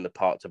bother reading the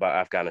parts about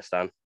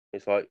Afghanistan.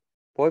 It's like,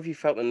 why have you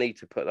felt the need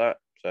to put that?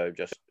 So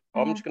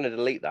I'm just going to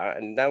delete that,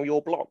 and now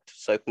you're blocked.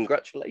 So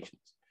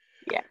congratulations.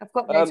 Yeah, I've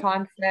got no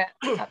time for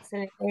it.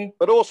 Absolutely.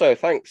 But also,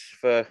 thanks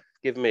for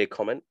giving me a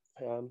comment.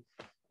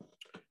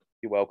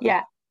 You're welcome.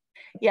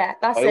 Yeah,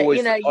 that's it.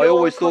 I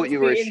always thought you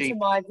were a sheep. To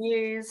my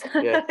views.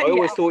 I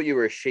always thought you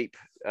were a sheep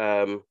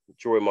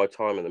during my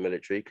time in the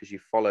military, because you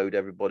followed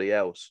everybody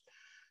else.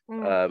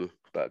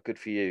 But good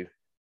for you.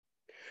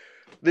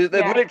 The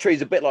military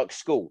is a bit like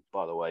school,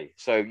 by the way.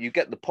 So you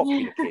get the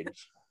popular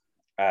kids,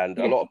 and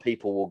a lot of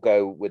people will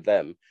go with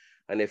them.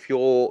 And if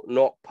you're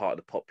not part of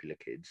the popular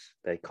kids,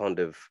 they kind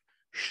of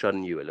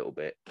shun you a little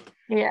bit.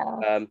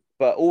 Yeah.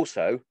 But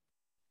also,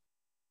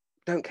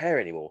 don't care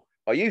anymore.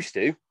 I used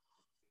to.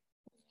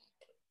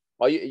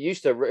 It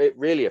used to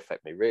really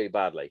affect me really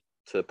badly,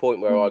 to the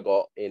point where I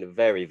got in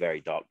very, very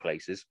dark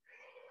places.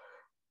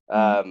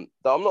 That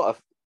I'm not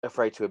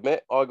afraid to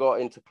admit. I got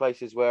into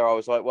places where I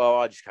was like, well,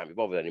 I just can't be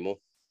bothered anymore.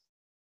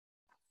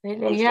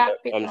 Really?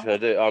 I'm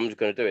just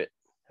going to do it.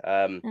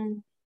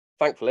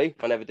 Thankfully,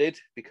 I never did,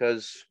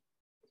 because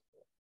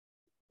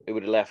it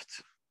would have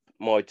left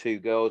my two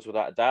girls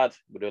without a dad,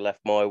 would have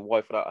left my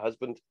wife without a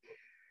husband,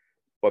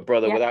 my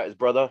brother without his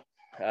brother,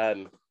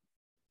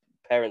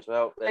 parents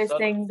without their son,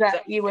 things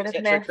that you would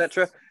have missed.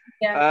 etc.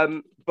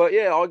 But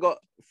I got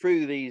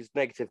through these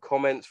negative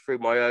comments, through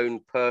my own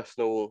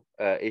personal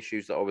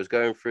issues that I was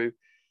going through.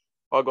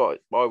 I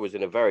was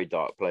in a very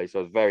dark place. I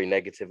was very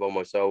negative on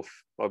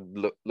myself. I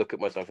look at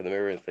myself in the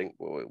mirror and think,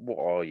 well, what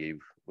are you?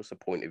 What's the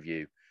point of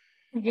you?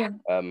 Yeah.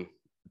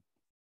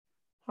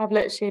 I've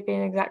literally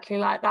been exactly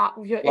like that.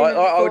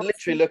 I would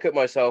literally look at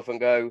myself and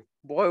go,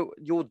 "Why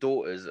your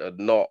daughters are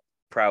not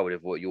proud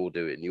of what you're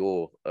doing?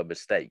 You're a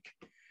mistake."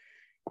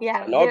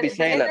 Yeah, and I'd be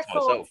saying that to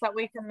myself. That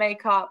we can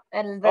make up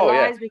and the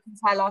lies we can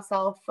tell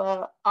ourselves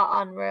are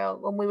unreal.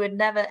 When we would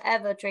never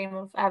ever dream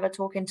of ever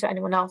talking to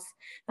anyone else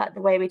like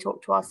the way we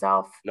talk to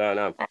ourselves.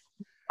 No.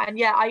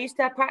 And I used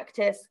to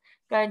practice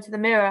going to the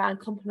mirror and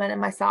complimenting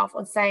myself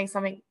on saying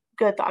something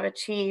good that I've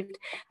achieved.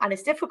 And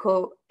it's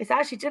difficult. It's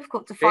actually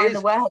difficult to find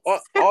the words.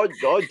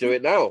 I do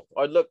it now.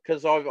 I look,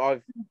 because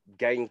I've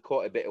gained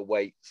quite a bit of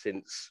weight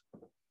since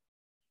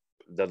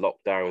the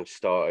lockdown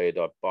started.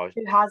 Who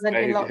hasn't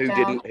in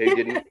lockdown? Who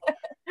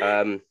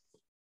didn't?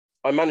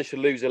 I managed to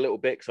lose a little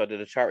bit because I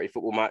did a charity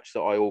football match that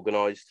I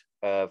organised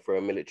for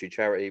a military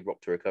charity,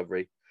 Rock to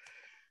Recovery.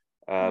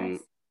 Nice.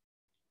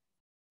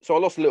 So I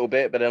lost a little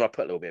bit, but then I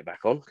put a little bit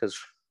back on because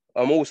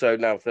I'm also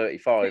now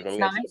 35. I'm getting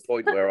to the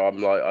point where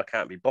I'm like, I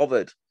can't be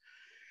bothered.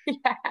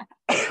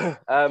 Yeah.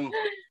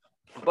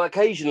 But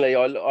occasionally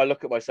I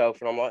look at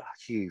myself and I'm like,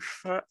 you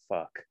fat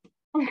fuck.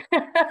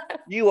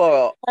 You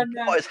are.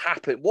 What has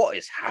happened? What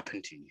has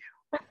happened to you?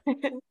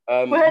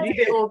 Where did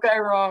it all go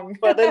wrong?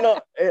 But then,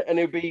 and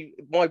it'd be,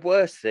 my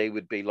worst thing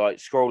would be like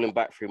scrolling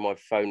back through my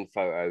phone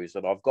photos,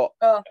 and I've got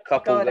a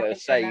couple that are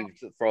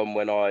saved from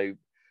when I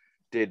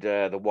did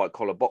the white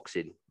collar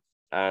boxing,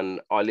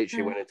 and I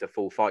literally went into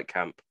full fight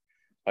camp.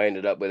 I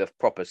ended up with a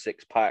proper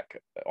 6-pack.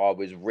 I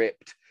was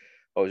ripped.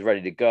 I was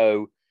ready to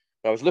go.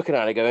 I was looking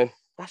at it going,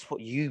 that's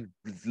what you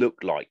look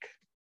like.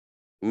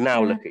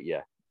 Now look at you.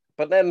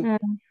 But then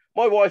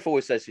my wife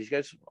always says, she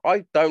goes,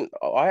 I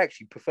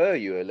actually prefer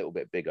you a little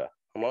bit bigger.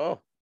 I'm like,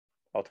 oh,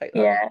 I'll take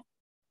that.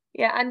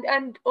 Yeah.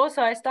 And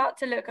also I start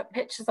to look at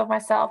pictures of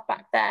myself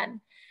back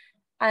then,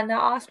 and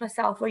I asked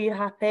myself, were you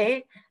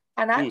happy?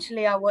 And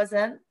actually I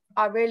wasn't.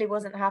 I really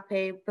wasn't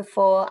happy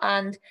before.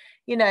 And,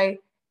 you know,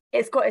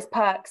 it's got its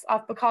perks.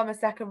 I've become a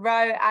second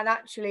row, and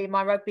actually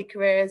my rugby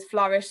career has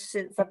flourished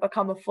since I've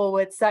become a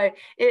forward. So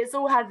it's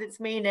all has its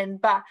meaning.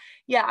 But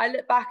yeah, I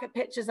look back at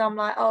pictures, I'm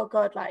like, oh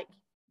God, like,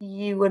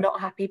 you were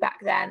not happy back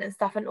then and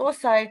stuff. And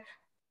also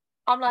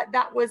I'm like,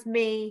 that was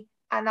me,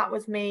 and that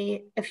was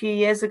me a few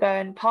years ago.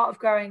 And part of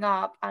growing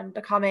up and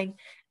becoming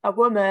a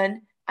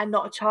woman and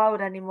not a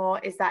child anymore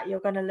is that you're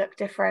going to look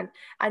different,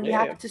 and you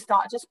have to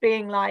start just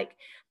being like,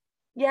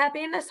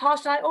 being less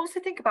harsh. And I also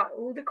think about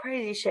all the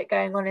crazy shit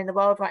going on in the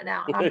world right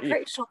now, and I'm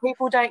pretty sure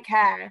people don't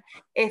care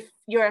if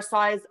you're a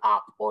size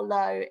up or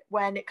low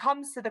when it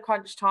comes to the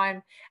crunch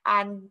time,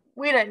 and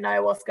we don't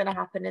know what's going to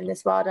happen in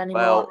this world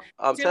anymore. Well,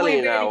 I'm telling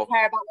you now,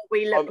 care about what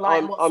we look like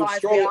and what size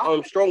strong, we are?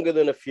 I'm stronger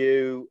than a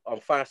few.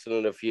 I'm faster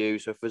than a few.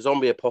 So if a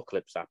zombie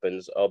apocalypse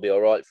happens, I'll be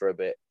all right for a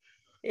bit.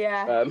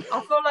 Yeah, I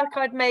feel like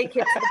I'd make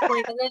it to the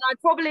point, and then I'd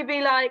probably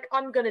be like,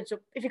 I'm gonna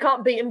if you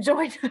can't beat him,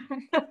 join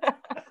him.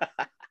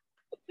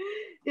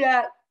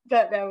 Yeah,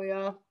 but there we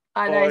are.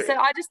 I know. So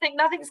I just think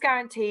nothing's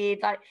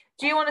guaranteed. Like,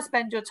 do you want to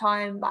spend your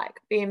time like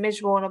being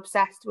miserable and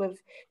obsessed with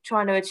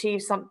trying to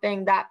achieve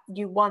something that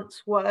you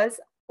once was,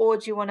 or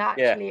do you want to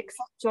actually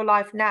accept your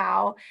life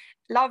now,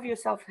 love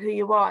yourself for who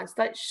you are, and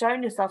start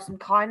showing yourself some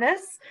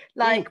kindness?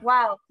 Like,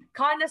 wow,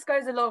 kindness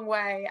goes a long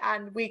way,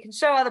 and we can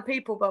show other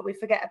people, but we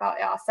forget about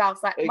it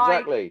ourselves. Like,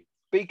 exactly.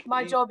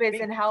 My job is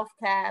in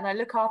healthcare, and I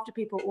look after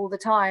people all the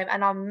time,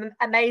 and I'm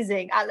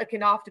amazing at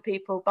looking after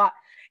people. But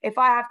if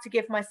I have to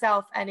give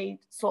myself any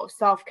sort of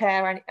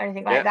self-care or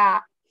anything like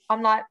that,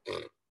 I'm like,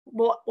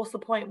 what's the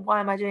point? Why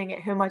am I doing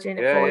it? Who am I doing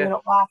it for? You're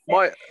not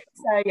worth it.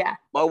 So yeah.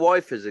 My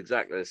wife is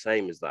exactly the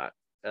same as that.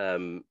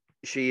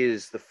 She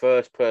is the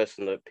first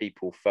person that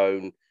people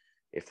phone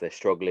if they're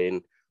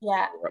struggling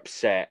or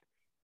upset.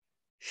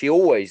 She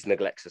always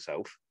neglects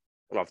herself.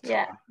 And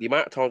the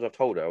amount of times I've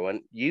told her, I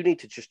went, you need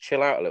to just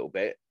chill out a little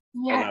bit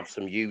and have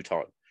some you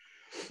time.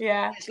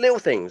 Yeah. It's little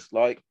things.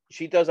 Like,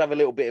 she does have a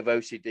little bit of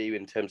OCD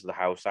in terms of the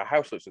house. Our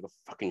house looks like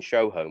a fucking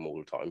show home all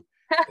the time.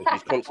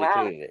 She's constantly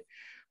cleaning it.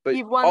 But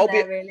you've won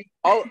there, really.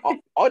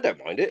 I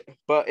don't mind it.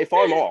 But if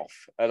I'm off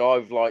and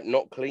I've like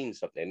not cleaned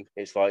something,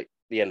 it's like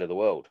the end of the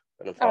world.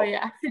 And I'm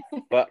like,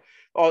 but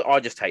I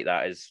just take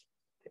that as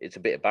it's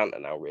a bit of banter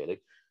now,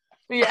 really.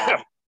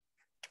 Yeah.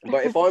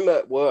 But if I'm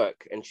at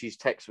work and she's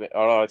texting me,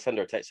 or I send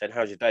her a text saying,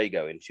 how's your day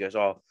going? She goes,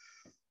 oh,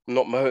 I'm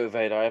not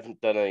motivated. I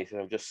haven't done anything.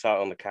 I'm just sat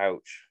on the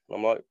couch. And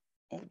I'm like,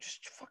 oh,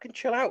 just fucking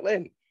chill out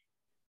then.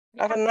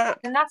 Have a nap.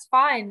 And that's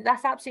fine.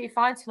 That's absolutely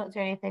fine to not do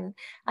anything.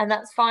 And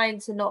that's fine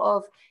to not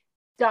have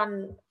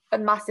done a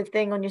massive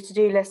thing on your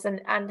to-do list,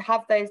 and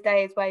have those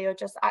days where you're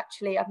just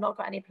actually, I've not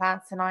got any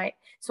plans tonight,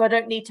 so I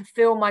don't need to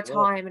fill my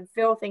time and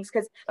fill things,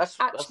 because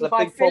actually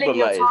by filling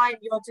your time,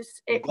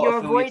 you're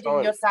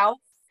avoiding yourself.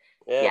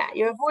 Yeah,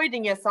 you're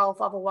avoiding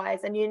yourself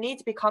otherwise, and you need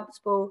to be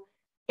comfortable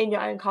in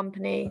your own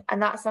company.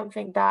 And that's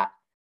something that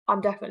I'm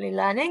definitely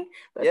learning,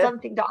 but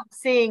something that I'm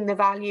seeing the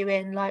value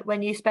in, like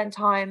when you spend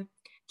time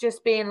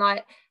just being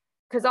like,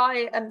 because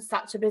I am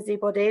such a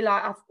busybody,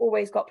 like I've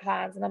always got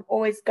plans and I'm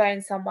always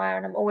going somewhere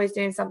and I'm always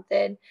doing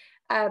something,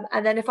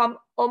 and then if I'm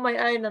on my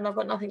own and I've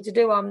got nothing to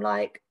do, I'm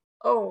like,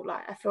 oh,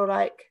 like I feel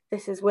like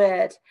this is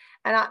weird.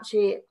 And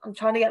actually I'm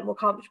trying to get more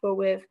comfortable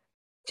with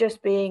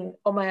just being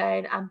on my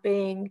own and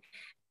being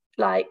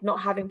like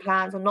not having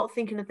plans or not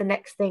thinking of the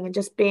next thing, and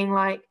just being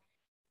like,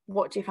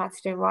 what do you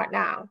fancy doing right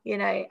now, you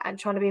know, and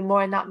trying to be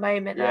more in that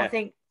moment. And I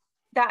think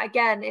that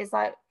again is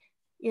like,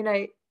 you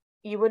know,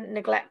 you wouldn't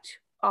neglect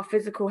our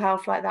physical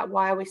health like that.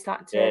 Why are we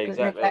starting to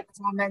neglect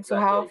our mental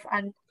health?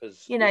 And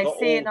you know,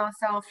 seeing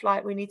ourselves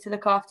like we need to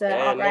look after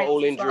our not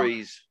all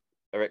injuries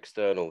are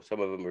external, some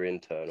of them are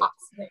internal.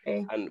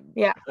 Absolutely. And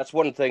Yeah. that's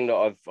one thing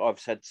that I've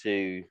said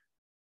to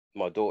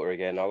my daughter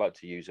again. I like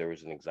to use her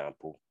as an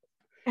example.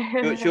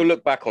 She'll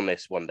look back on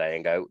this one day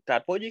and go,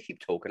 Dad, why do you keep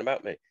talking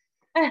about me?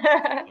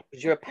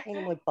 Because you're a pain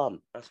in my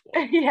bum. That's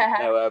why. Yeah.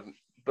 No,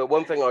 but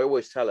one thing I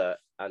always tell her,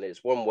 and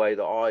it's one way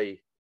that I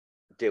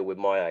deal with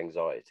my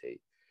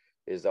anxiety,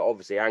 is that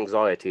obviously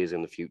anxiety is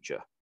in the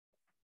future.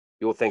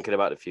 You're thinking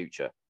about the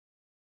future.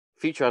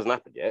 Future hasn't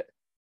happened yet.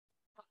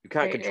 You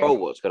can't control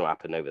what's going to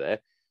happen over there.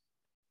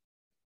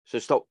 So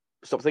stop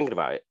thinking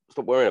about it.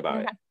 Stop worrying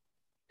about it.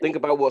 Think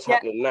about what's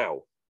happening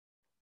now.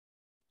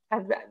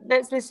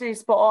 That's literally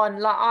spot on.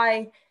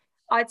 Like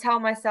I tell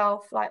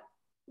myself like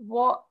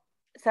what.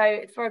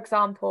 So for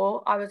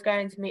example, I was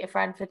going to meet a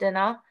friend for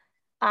dinner,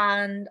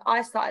 and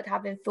I started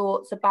having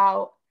thoughts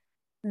about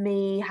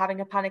me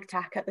having a panic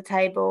attack at the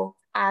table,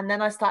 and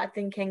then I started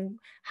thinking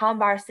how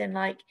embarrassing.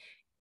 Like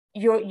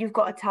you've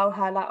got to tell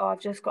her like, oh, I've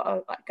just got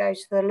to like go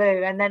to the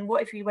loo, and then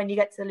what if when you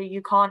get to the loo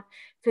you can't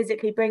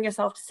physically bring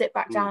yourself to sit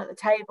back down at the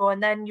table,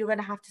 and then you're going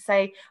to have to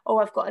say, oh,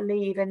 I've got to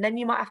leave, and then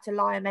you might have to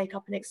lie and make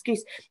up an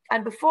excuse.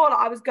 And before, like,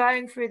 I was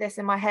going through this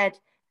in my head,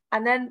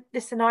 and then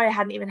this scenario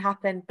hadn't even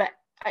happened, but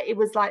it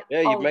was like,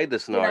 you've made the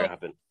scenario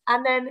happen.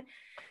 And then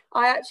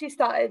I actually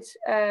started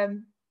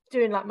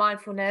doing like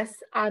mindfulness,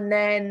 and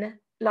then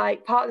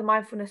like part of the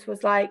mindfulness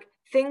was like,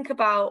 think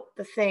about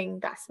the thing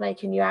that's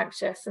making you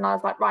anxious. And I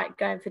was like, right,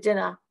 going for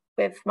dinner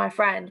with my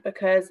friend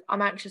because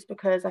I'm anxious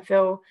because I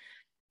feel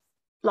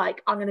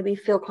like I'm going to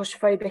feel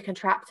claustrophobic and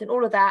trapped and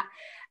all of that.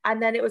 And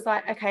then it was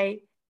like,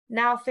 okay,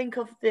 now think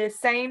of the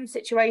same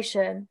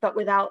situation, but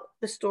without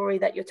the story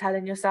that you're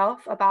telling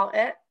yourself about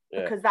it,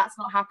 because that's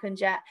not happened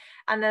yet.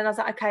 And then I was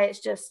like, okay, it's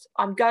just,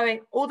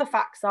 all the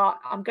facts are,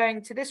 I'm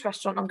going to this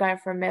restaurant, I'm going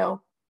for a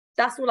meal.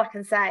 That's all I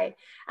can say,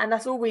 and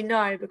that's all we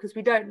know because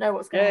we don't know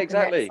what's going to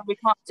happen next, so we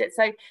can't do it.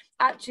 So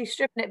actually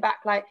stripping it back,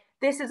 like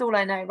this is all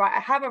I know, right? I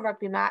have a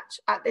rugby match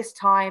at this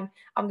time.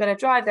 I'm going to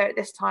drive there at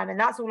this time, and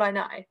that's all I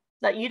know.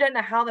 Like you don't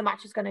know how the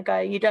match is going to go.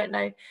 You don't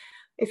know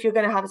if you're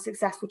going to have a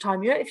successful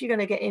time. You don't know if you're going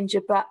to get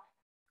injured, but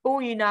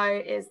all you know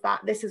is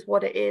that this is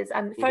what it is,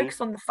 and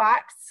focus on the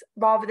facts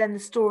rather than the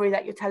story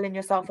that you're telling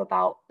yourself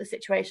about the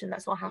situation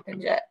that's not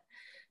happened yet.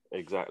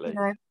 Exactly. You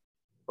know?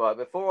 Right,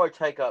 before I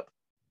take up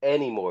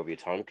any more of your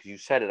time, because you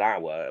said an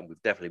hour and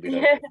we've definitely been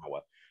over an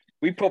hour,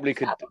 we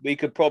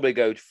could probably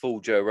go full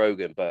Joe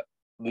Rogan, but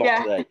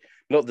not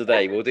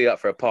today. We'll do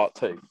that for a part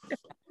 2.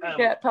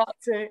 Part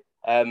 2.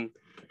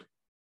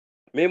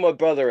 Me and my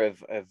brother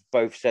have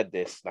both said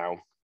this now.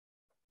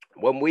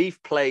 When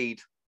we've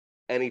played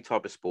any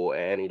type of sport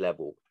at any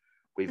level,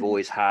 we've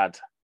always had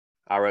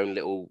our own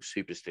little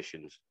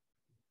superstitions.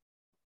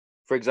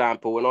 For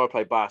example, when I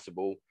played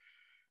basketball,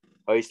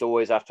 I used to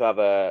always have to have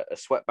a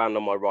sweatband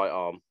on my right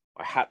arm.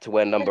 I had to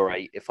wear number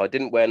 8. If I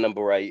didn't wear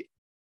number 8,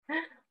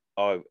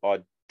 I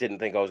didn't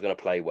think I was going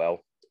to play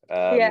well.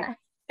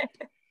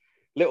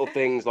 Little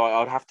things like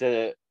I'd have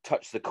to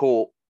touch the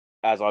court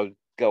as I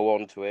go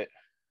onto it.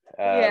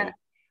 And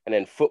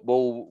then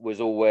football was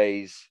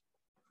always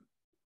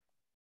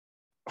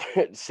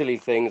silly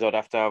things. I'd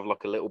have to have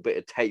like a little bit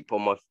of tape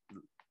on my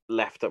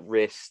left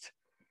wrist.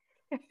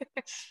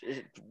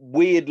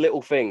 Weird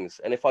little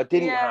things. And if I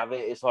didn't have it,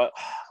 it's like,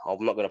 oh,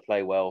 I'm not going to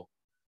play well.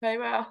 Very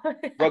well.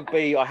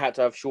 Rugby, I had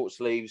to have short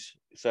sleeves.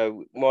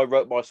 So my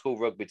school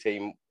rugby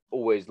team,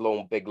 always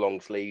big long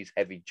sleeves,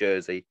 heavy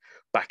jersey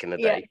back in the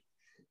day.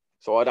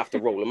 So I'd have to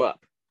roll them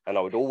up, and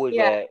I would always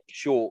wear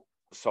short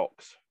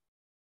socks.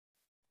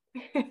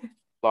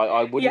 Like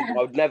I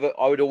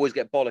would always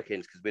get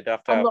bollockings because we'd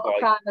have to have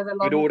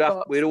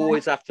like we'd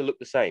always have to look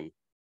the same.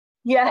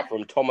 Yeah.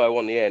 From Tomo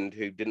on the end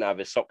who didn't have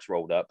his socks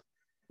rolled up.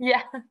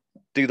 Yeah.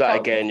 Do that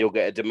again, you'll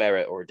get a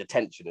demerit or a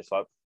detention. It's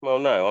like, well,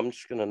 no, I'm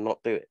just gonna not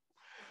do it.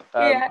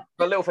 But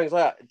little things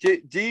like that.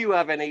 Do you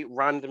have any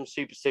random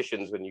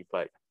superstitions when you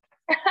play?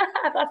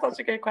 That's such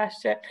a good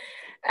question.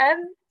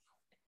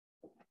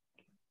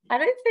 I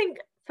don't think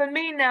for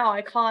me now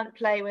I can't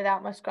play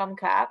without my scrum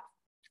cap.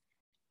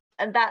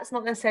 And that's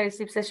not necessarily a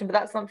superstition, but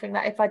that's something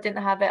that if I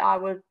didn't have it, I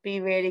would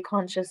be really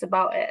conscious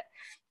about it.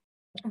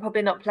 I'd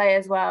probably not play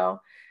as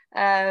well.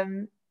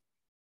 There's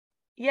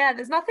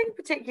nothing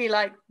particularly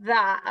like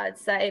that, I'd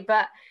say,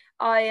 but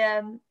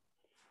I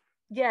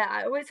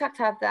always have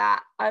to have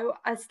that.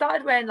 I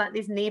started wearing like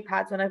these knee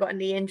pads when I got a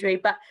knee injury,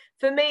 but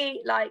for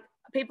me, like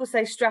people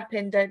say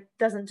strapping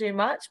doesn't do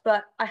much,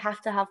 but I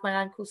have to have my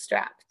ankles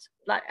strapped.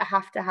 Like I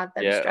have to have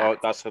them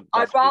strapped.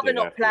 I'd rather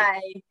not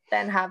play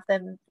than have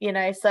them,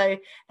 so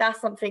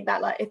that's something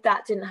that like if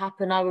that didn't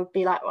happen, I would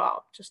be like, well,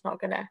 I'm just not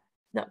gonna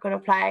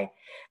play.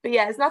 But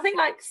it's nothing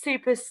like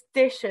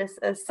superstitious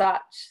as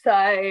such.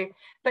 So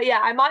but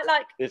I might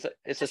like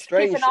it's a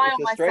strange keep an eye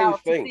on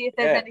myself thing to see if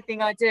there's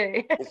anything I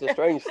do. It's a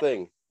strange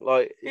thing.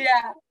 Like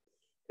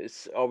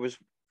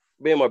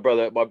me and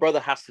my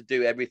brother has to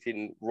do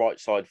everything right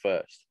side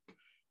first.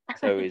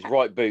 So his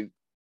right boot,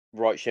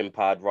 right shin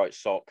pad, right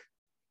sock,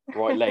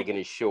 right leg in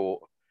his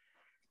short,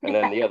 and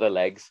then the other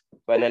legs.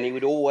 But then he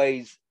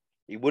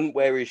wouldn't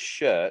wear his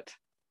shirt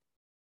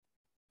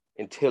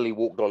until he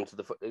walked onto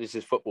the. This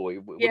is football. He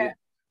wouldn't, Yeah. a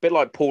bit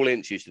like Paul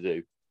Ince used to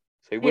do.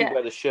 So he wouldn't Yeah.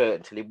 wear the shirt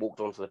until he walked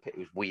onto the pitch. It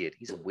was weird.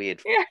 He's a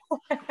weird. Yeah.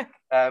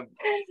 But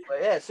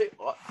yeah,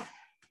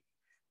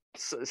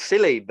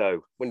 silly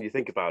though when you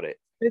think about it.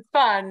 It's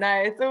fun.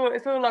 No,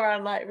 it's all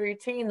around like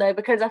routine though,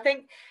 because I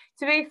think,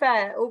 to be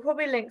fair, it all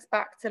probably links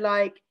back to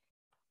like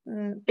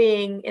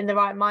being in the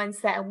right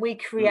mindset, and we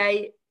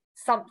create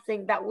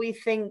something that we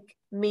think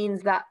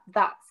means that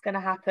that's going to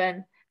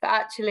happen, but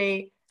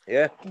actually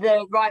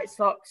the right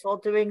socks or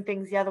doing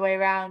things the other way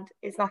around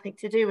is nothing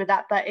to do with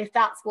that. But if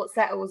that's what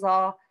settles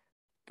our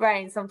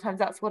brain, sometimes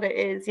that's what it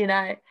is, you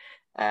know.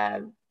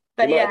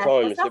 But the yeah,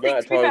 amount of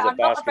times I'm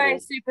not a very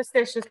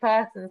superstitious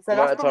person, so the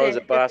amount that's of probably times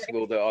at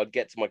basketball that I'd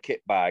get to my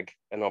kit bag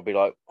and I'd be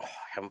like, oh,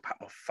 I haven't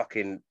packed my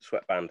fucking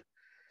sweatband.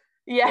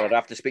 Yeah. And I'd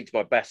have to speak to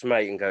my best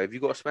mate and go, have you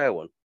got a spare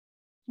one?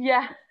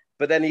 Yeah.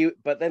 But then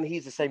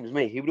he's the same as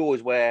me. He would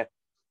always wear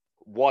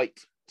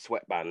white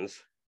sweatbands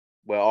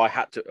where I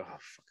had to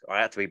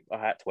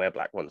wear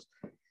black ones.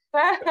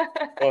 I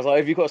was like,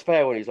 have you got a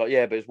spare one? He's like,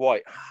 yeah, but it's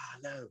white.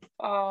 No.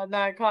 Oh no,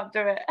 I can't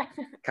do it.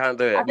 Can't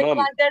do it. I think Mum,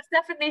 like there's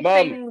definitely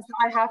things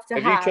I have to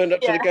have. Have you turned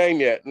up to the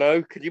game yet?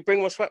 No. Could you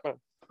bring my sweatband?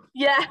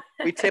 Yeah.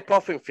 We tip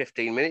off in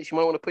 15 minutes. You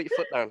might want to put your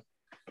foot down.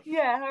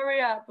 Yeah,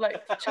 hurry up.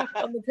 Like, chuck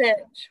it on the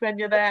pitch when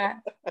you're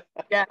there.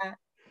 Yeah.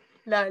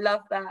 No,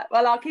 love that.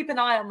 Well, I'll keep an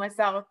eye on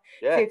myself.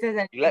 Yeah. See if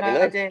there's You let me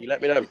know. You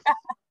let me know.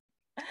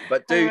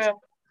 But dude,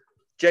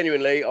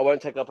 genuinely, I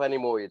won't take up any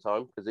more of your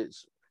time because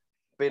it's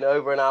been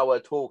over an hour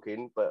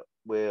talking, but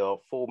we are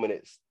 4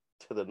 minutes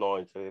to the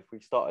 9. So if we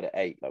started at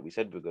 8, like we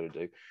said we were going to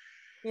do.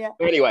 Yeah.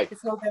 But anyway,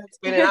 it's all good. It's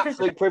been an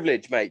absolute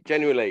privilege, mate.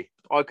 Genuinely.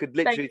 I could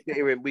literally sit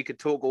here and we could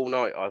talk all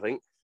night, I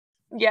think.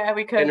 Yeah,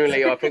 we could.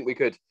 Genuinely, I think we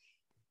could.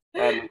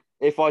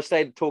 If I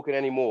stayed talking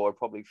any more, I'd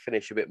probably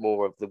finish a bit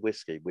more of the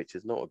whiskey, which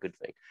is not a good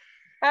thing.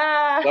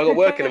 I got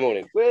work in the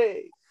morning.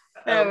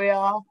 There we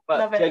are. But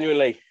love it.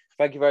 Genuinely,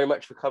 thank you very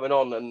much for coming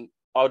on, and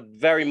I'd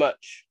very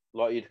much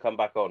like you to come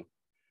back on.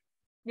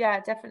 Yeah,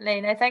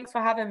 definitely. No, thanks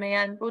for having me,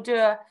 and we'll do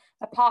a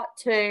part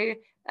 2.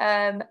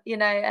 You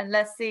know, and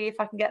let's see if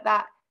I can get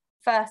that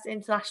first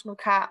international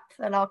cap,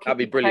 and I'll keep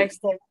you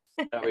posted.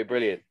 That'd be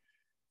brilliant.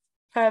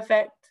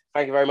 Perfect.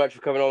 Thank you very much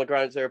for coming on the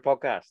Ground Zero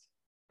podcast.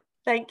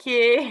 Thank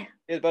you.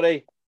 Cheers,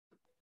 buddy.